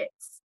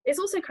it's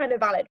also kind of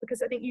valid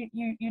because I think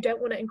you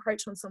don't want to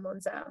encroach on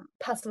someone's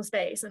personal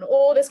space and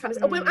all this kind of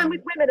stuff. And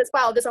with women as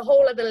well, there's a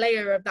whole other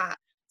layer of that.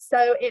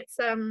 So it's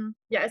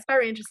it's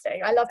very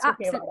interesting. I love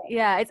talking about it.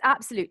 Yeah, it's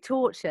absolute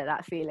torture,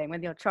 that feeling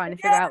when you're trying to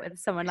figure out whether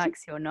someone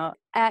likes you or not.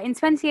 In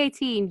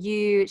 2018,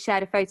 you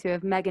shared a photo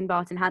of Megan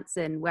Barton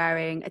Hanson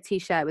wearing a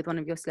t-shirt with one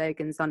of your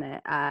slogans on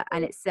it,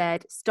 and it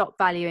said, "Stop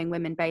valuing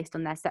women based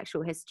on their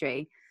sexual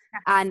history."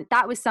 Yes. And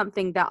that was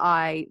something that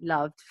I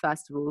loved,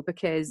 first of all,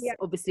 because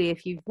obviously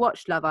if you've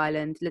watched Love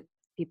Island,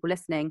 people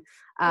listening,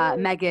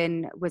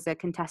 Megan was a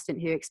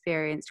contestant who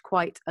experienced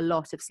quite a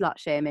lot of slut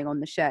shaming on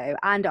the show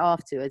and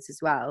afterwards as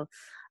well.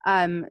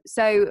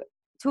 So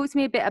talk to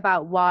me a bit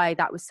about why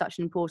that was such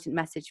an important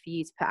message for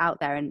you to put out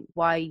there and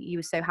why you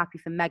were so happy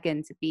for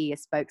Megan to be a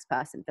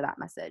spokesperson for that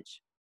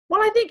message.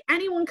 Well, I think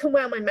anyone can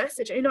wear my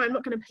message. You know, I'm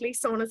not going to police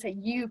someone and say,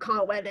 you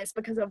can't wear this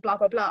because of blah,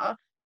 blah, blah.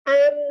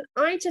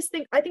 I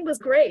think it was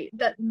great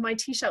that my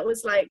t-shirt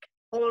was like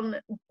on,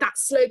 that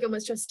slogan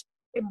was just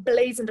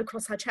emblazoned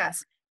across her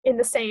chest in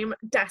the same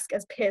desk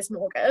as Piers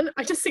Morgan.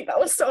 I just think that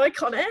was so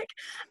iconic.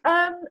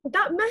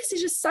 That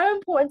message is so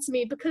important to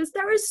me because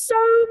there is so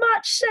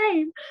much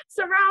shame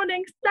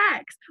surrounding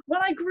sex. When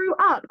I grew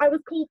up, I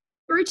was called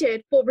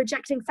frigid for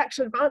rejecting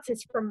sexual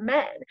advances from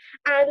men.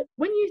 And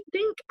when you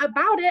think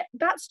about it,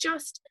 that's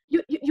just,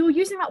 you're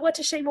using that word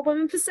to shame a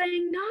woman for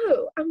saying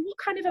no. And what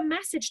kind of a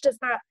message does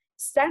that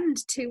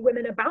send to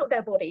women about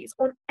their bodies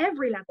on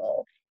every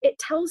level? it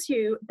tells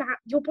you that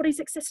your bodies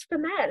exist for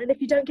men, and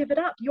if you don't give it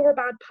up, you're a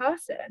bad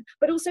person.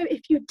 But also,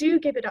 if you do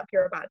give it up,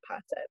 you're a bad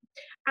person.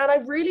 And I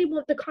really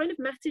want the kind of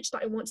message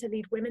that I want to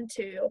lead women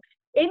to,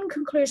 in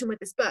conclusion with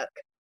this book,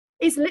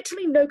 is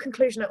literally no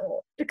conclusion at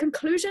all. The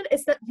conclusion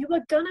is that you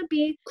are gonna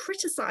be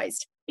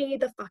criticized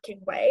either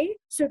fucking way,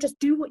 so just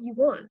do what you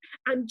want.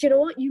 And you know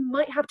what, you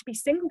might have to be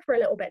single for a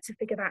little bit to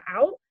figure that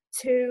out,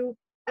 to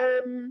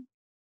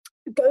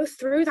go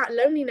through that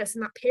loneliness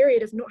and that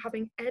period of not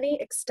having any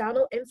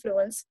external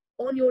influence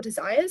on your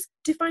desires,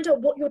 to find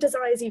out what your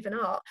desires even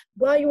are.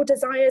 Were your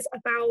desires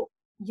about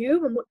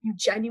you and what you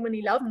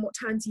genuinely love and what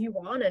turns you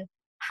on and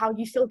how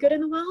you feel good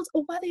in the world,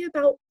 or were they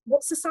about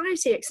what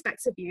society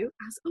expects of you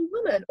as a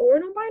woman or a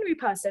non-binary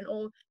person,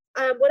 or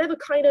whatever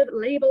kind of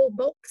label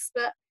box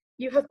that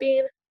you have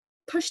been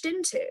pushed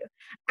into?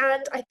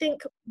 And I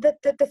think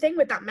that the thing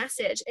with that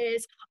message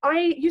is,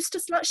 I used to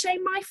slut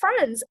shame my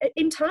friends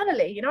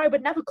internally. You know, I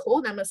would never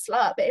call them a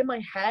slut, but in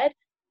my head,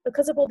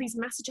 because of all these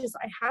messages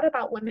I had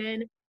about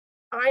women,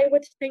 I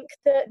would think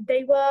that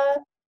they were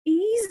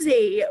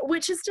easy,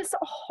 which is just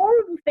a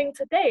horrible thing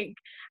to think.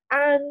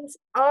 And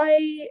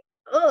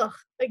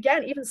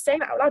again, even saying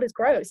that out loud is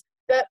gross.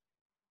 That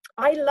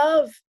I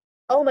love,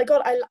 oh my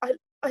God,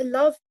 I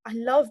love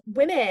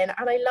women,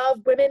 and I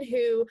love women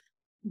who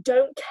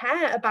don't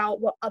care about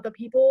what other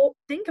people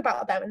think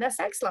about them and their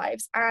sex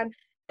lives. And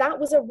that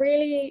was a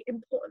really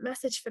important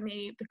message for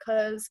me,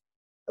 because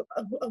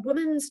a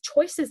woman's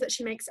choices that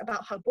she makes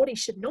about her body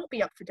should not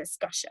be up for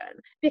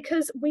discussion,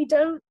 because we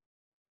don't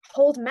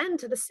hold men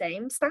to the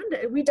same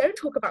standard. We don't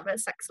talk about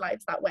men's sex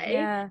lives that way.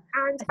 Yeah.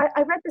 And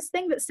I read this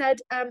thing that said,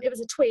 it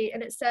was a tweet,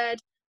 and it said,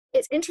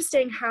 it's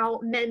interesting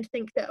how men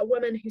think that a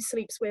woman who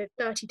sleeps with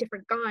 30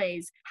 different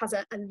guys has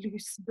a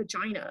loose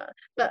vagina,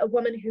 but a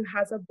woman who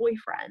has a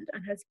boyfriend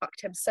and has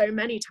fucked him so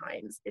many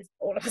times is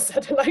all of a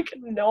sudden like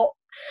not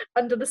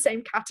under the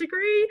same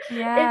category.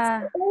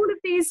 Yeah. It's all of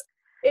these.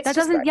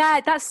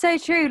 That's so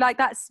true. Like,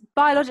 that's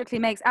biologically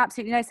makes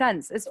absolutely no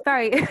sense. It's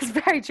very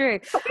true.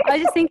 I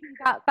just think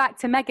back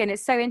to Megan,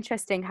 it's so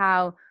interesting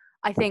how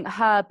I think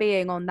her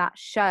being on that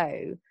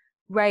show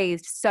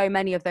raised so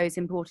many of those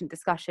important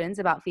discussions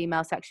about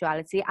female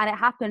sexuality. And it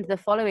happened the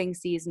following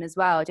season as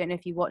well. I don't know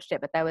if you watched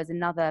it, but there was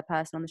another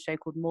person on the show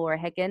called Maura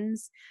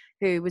Higgins,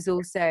 who was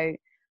also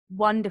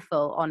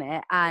wonderful on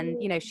it.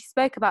 And, you know, she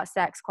spoke about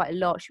sex quite a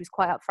lot. She was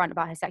quite upfront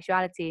about her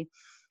sexuality.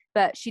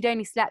 But she'd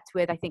only slept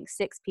with, I think,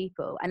 6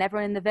 people, and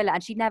everyone in the villa,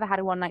 and she'd never had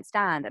a one-night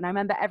stand. And I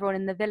remember everyone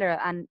in the villa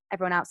and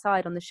everyone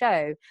outside on the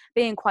show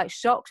being quite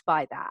shocked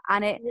by that.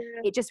 And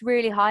it just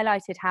really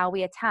highlighted how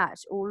we attach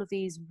all of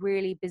these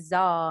really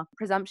bizarre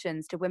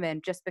presumptions to women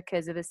just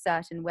because of a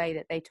certain way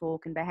that they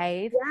talk and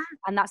behave. Yeah.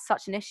 And that's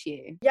such an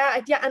issue.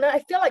 Yeah, and I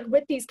feel like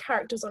with these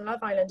characters on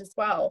Love Island as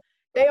well,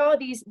 they are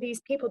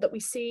these people that we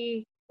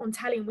see on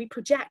telly, and we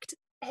project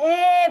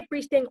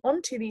everything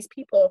onto these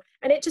people,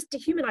 and it just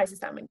dehumanizes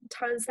them and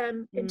turns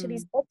them into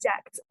these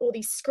objects or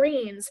these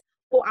screens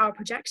for our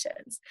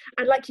projections.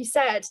 And like you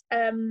said,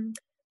 everyone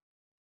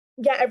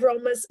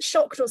was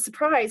shocked or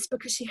surprised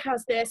because she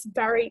has this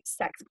very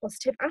sex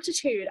positive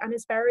attitude and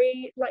is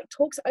very like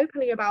talks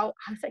openly about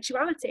her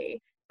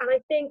sexuality. And I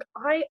think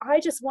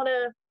I just want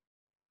to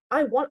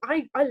I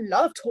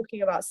love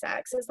talking about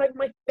sex. It's like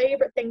my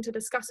favorite thing to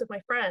discuss with my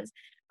friends,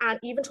 and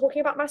even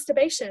talking about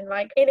masturbation,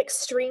 like in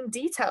extreme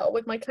detail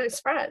with my close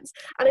friends.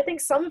 And I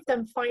think some of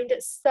them find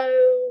it so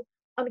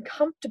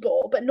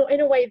uncomfortable, but not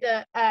in a way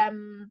that,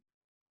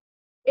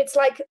 it's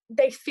like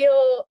they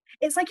feel,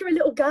 it's like you're a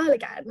little girl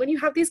again. When you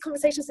have these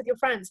conversations with your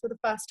friends for the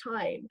first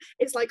time,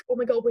 it's like, oh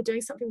my God, we're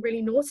doing something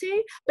really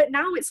naughty. But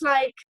now it's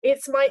like,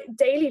 it's my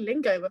daily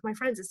lingo with my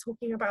friends, is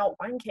talking about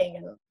wanking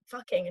and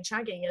fucking and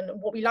shagging and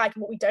what we like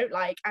and what we don't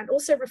like, and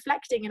also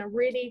reflecting in a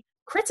really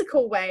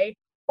critical way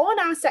on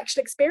our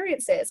sexual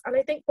experiences. And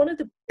I think one of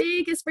the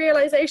biggest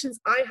realizations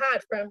I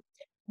had from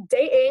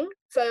dating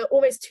for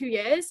almost 2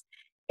 years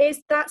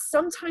is that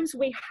sometimes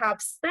we have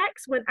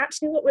sex when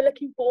actually what we're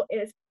looking for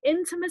is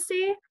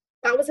intimacy.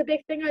 That was a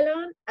big thing I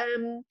learned,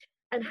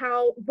 and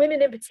how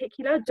women in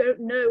particular don't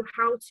know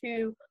how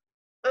to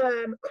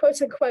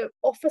quote unquote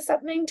offer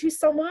something to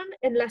someone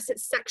unless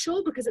it's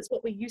sexual, because it's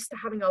what we're used to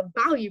having our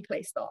value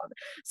placed on.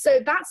 So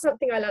that's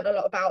something I learned a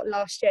lot about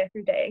last year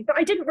through dating, that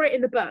I didn't write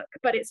in the book,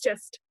 but it's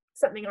just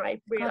something I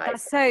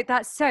realized.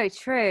 That's so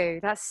true.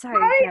 That's so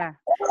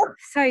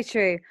so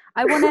true.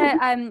 I want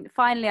to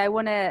finally I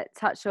want to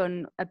touch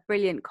on a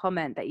brilliant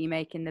comment that you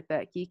make in the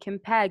book. You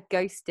compare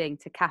ghosting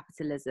to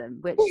capitalism,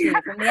 which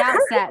from the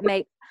outset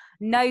makes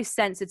no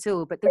sense at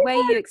all, but the way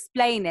you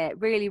explain it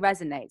really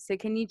resonates. So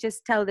can you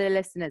just tell the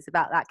listeners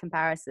about that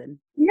comparison?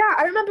 Yeah,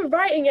 I remember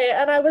writing it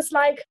and I was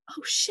like,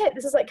 oh shit,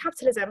 this is like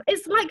capitalism.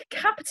 It's like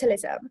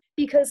capitalism,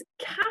 because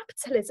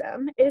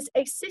capitalism is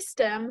a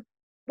system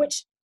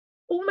which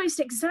almost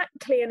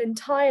exactly and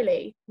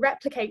entirely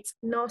replicates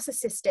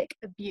narcissistic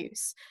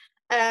abuse.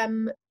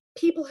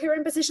 People who are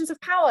in positions of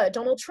power,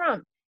 Donald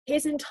Trump,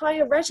 his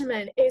entire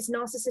regimen is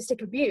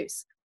narcissistic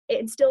abuse. It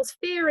instills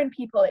fear in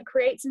people. It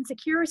creates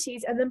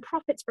insecurities and then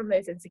profits from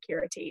those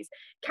insecurities.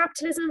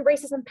 Capitalism,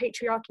 racism,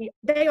 patriarchy,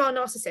 they are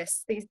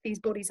narcissists, these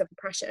bodies of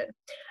oppression.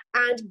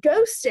 And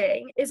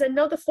ghosting is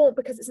another form,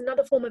 because it's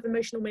another form of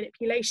emotional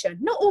manipulation.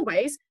 Not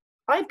always.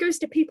 I've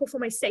ghosted people for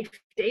my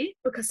safety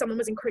because someone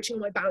was encroaching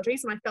on my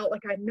boundaries and I felt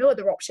like I had no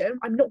other option.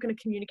 I'm not going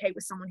to communicate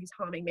with someone who's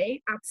harming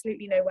me.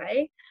 Absolutely no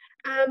way.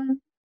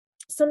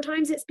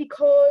 Sometimes it's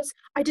because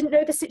I didn't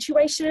know the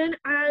situation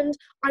and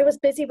I was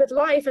busy with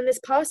life, and this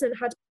person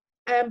had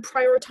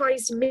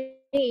prioritized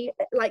me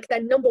like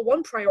their number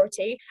one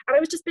priority, and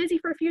I was just busy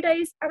for a few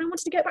days and I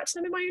wanted to get back to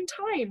them in my own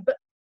time. But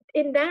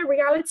in their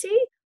reality,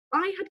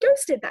 I had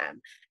ghosted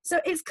them. So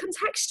it's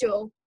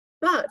contextual.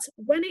 But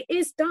when it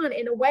is done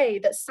in a way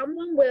that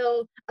someone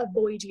will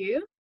avoid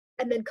you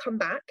and then come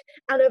back,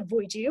 and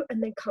avoid you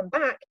and then come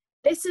back,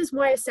 this is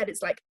why I said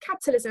it's like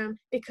capitalism,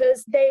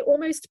 because they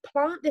almost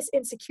plant this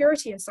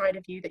insecurity inside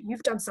of you that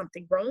you've done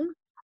something wrong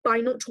by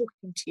not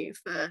talking to you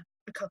for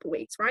a couple of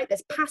weeks, right?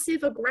 There's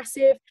passive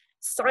aggressive,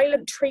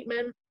 silent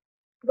treatment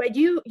where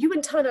you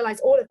internalize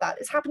all of that.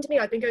 It's happened to me.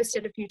 I've been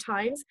ghosted a few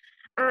times,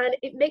 and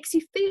it makes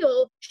you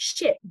feel,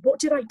 shit, what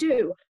did I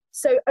do?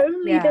 So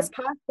only this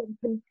person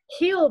can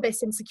heal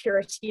this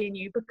insecurity in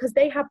you, because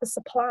they have the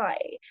supply.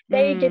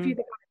 They give you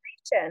the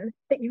validation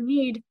that you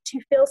need to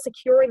feel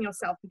secure in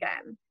yourself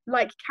again.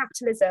 Like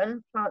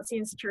capitalism plants the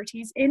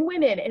insecurities in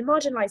women, in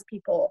marginalized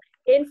people,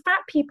 in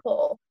fat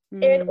people,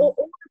 in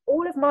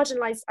all of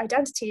marginalized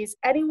identities.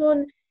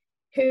 Anyone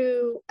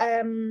who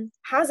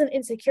has an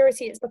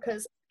insecurity, it's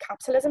because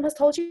capitalism has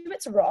told you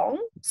it's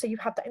wrong, so you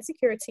have that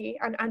insecurity,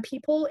 and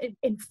people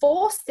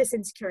enforce this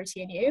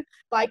insecurity in you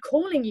by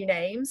calling you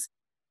names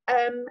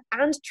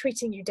and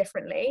treating you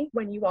differently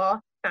when you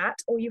are fat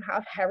or you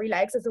have hairy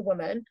legs as a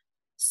woman.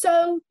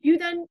 So you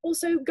then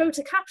also go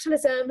to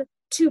capitalism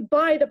to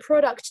buy the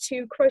product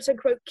to quote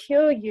unquote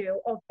cure you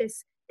of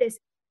this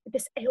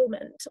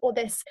ailment or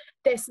this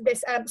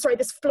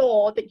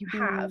flaw that you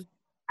have.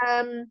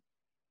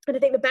 And I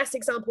think the best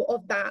example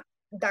of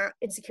that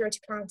insecurity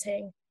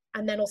planting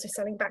and then also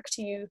selling back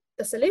to you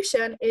the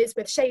solution is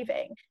with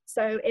shaving.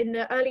 So in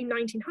the early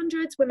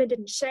 1900s, women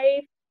didn't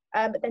shave,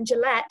 but then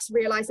Gillette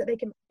realized that they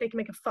can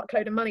make a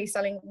fuckload of money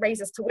selling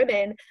razors to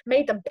women,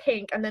 made them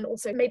pink, and then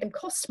also made them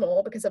cost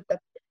more because of the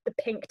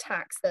pink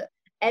tax that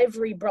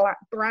every black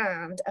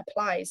brand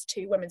applies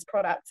to women's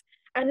products.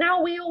 And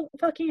now we all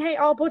fucking hate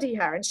our body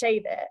hair and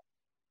shave it.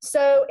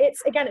 So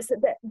it's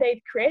that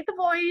they create the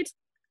void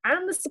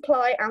and the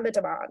supply and the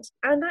demand,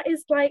 and that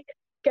is like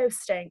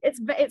ghosting.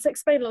 It's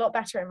explained a lot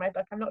better in my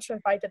book. I'm not sure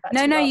if I did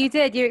that. No, you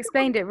did. You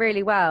explained it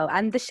really well.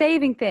 And the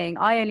shaving thing,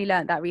 I only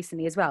learned that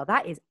recently as well.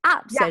 That is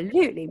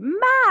absolutely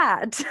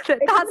mad.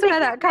 That's where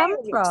that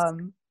comes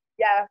from.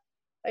 Yeah,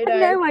 I had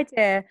no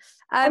idea.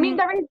 I mean,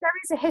 there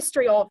is a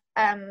history of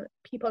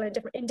people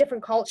in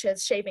different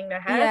cultures shaving their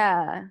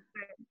hair.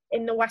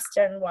 In the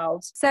Western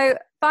world. So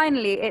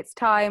finally, it's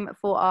time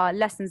for our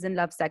Lessons in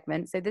Love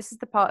segment. So this is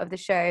the part of the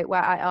show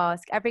where I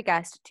ask every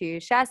guest to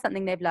share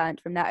something they've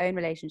learned from their own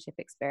relationship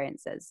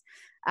experiences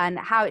and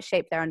how it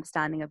shaped their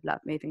understanding of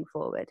love moving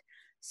forward.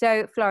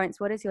 So Florence,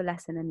 what is your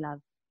lesson in love?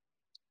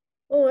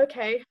 Oh,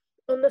 okay.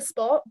 On the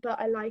spot, but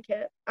I like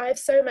it. I have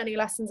so many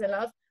lessons in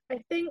love.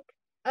 I think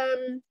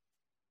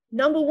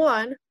number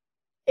one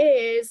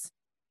is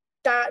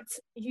that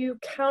you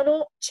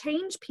cannot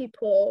change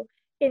people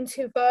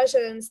into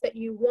versions that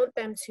you want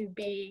them to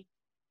be.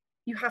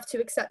 You have to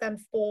accept them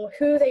for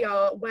who they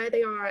are, where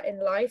they are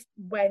in life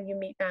when you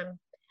meet them.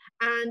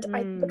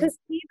 And because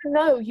even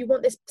though you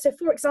want this, so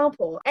for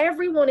example,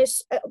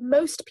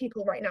 most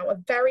people right now are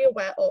very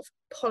aware of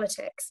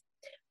politics.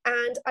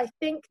 And I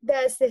think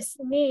there's this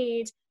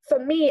need,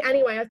 for me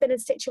anyway, I've been in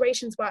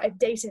situations where I've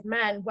dated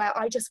men where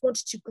I just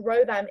wanted to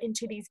grow them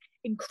into these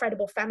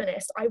incredible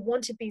feminists. I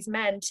wanted these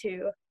men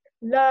to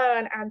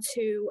learn and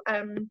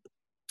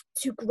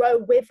to grow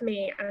with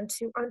me and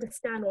to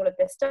understand all of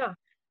this stuff.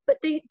 But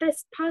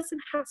this person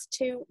has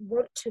to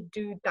want to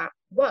do that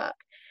work.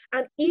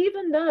 And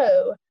even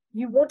though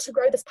you want to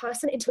grow this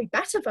person into a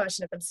better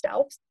version of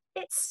themselves,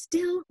 it's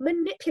still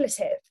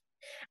manipulative.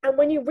 And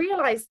when you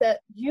realize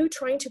that you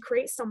trying to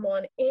create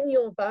someone in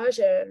your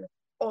version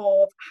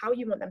of how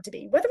you want them to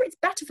be, whether it's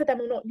better for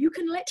them or not, you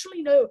can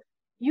literally know,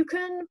 you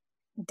can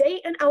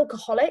date an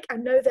alcoholic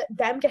and know that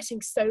them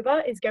getting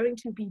sober is going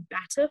to be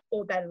better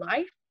for their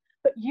life,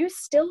 but you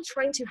still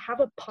trying to have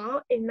a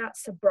part in that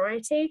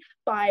sobriety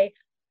by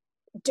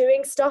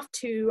doing stuff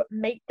to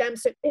make them,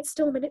 so it's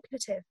still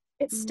manipulative.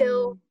 It's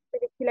still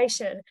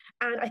manipulation.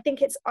 And I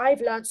think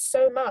I've learned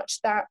so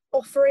much that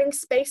offering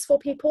space for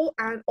people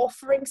and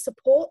offering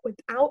support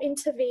without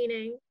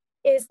intervening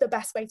is the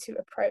best way to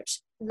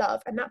approach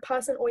love. And that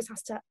person always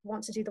has to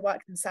want to do the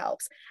work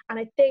themselves. And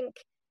I think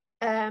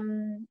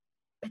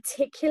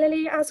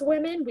particularly as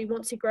women, we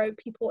want to grow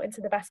people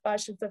into the best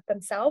versions of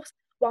themselves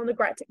while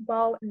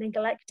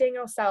neglecting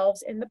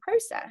ourselves in the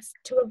process,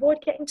 to avoid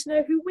getting to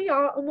know who we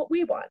are and what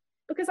we want,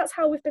 because that's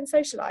how we've been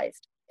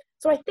socialized.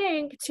 So I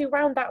think to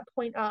round that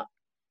point up,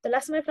 The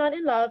lesson I've learned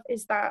in love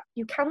is that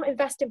you cannot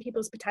invest in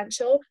people's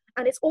potential.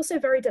 And it's also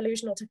very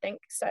delusional to think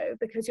so,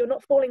 because you're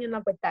not falling in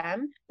love with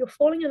them. You're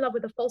falling in love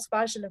with a false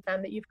version of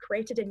them that you've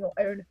created in your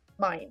own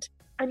mind.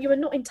 And you are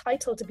not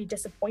entitled to be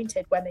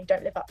disappointed when they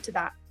don't live up to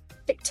that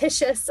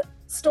fictitious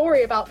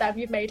story about them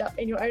you've made up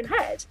in your own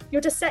head.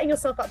 You're just setting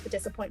yourself up for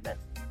disappointment.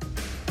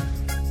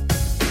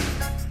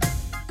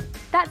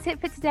 That's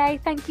it for today.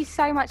 Thank you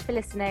so much for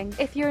listening.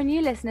 If you're a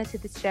new listener to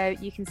this show,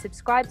 you can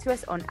subscribe to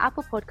us on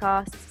Apple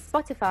Podcasts,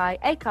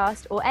 Spotify,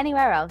 Acast, or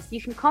anywhere else.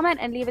 You can comment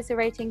and leave us a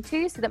rating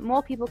too, so that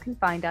more people can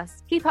find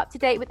us. Keep up to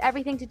date with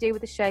everything to do with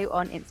the show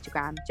on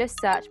Instagram.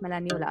 Just search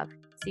Millennial Love.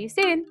 See you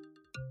soon.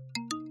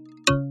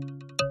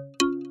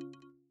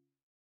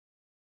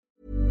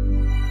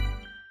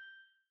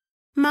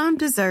 Mom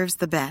deserves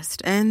the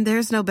best, and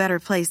there's no better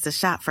place to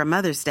shop for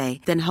Mother's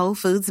Day than Whole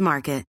Foods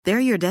Market. They're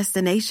your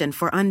destination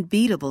for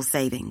unbeatable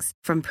savings,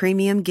 from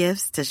premium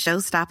gifts to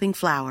show-stopping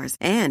flowers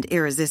and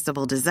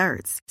irresistible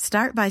desserts.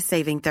 Start by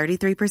saving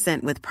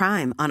 33% with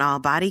Prime on all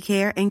body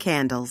care and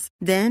candles.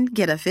 Then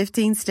get a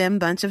 15-stem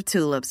bunch of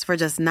tulips for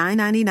just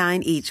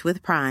 $9.99 each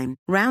with Prime.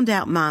 Round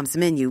out Mom's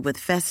menu with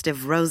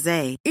festive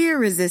rosé,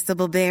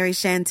 irresistible berry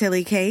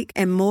chantilly cake,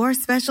 and more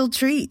special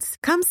treats.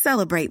 Come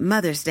celebrate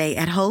Mother's Day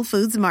at Whole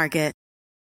Foods Market.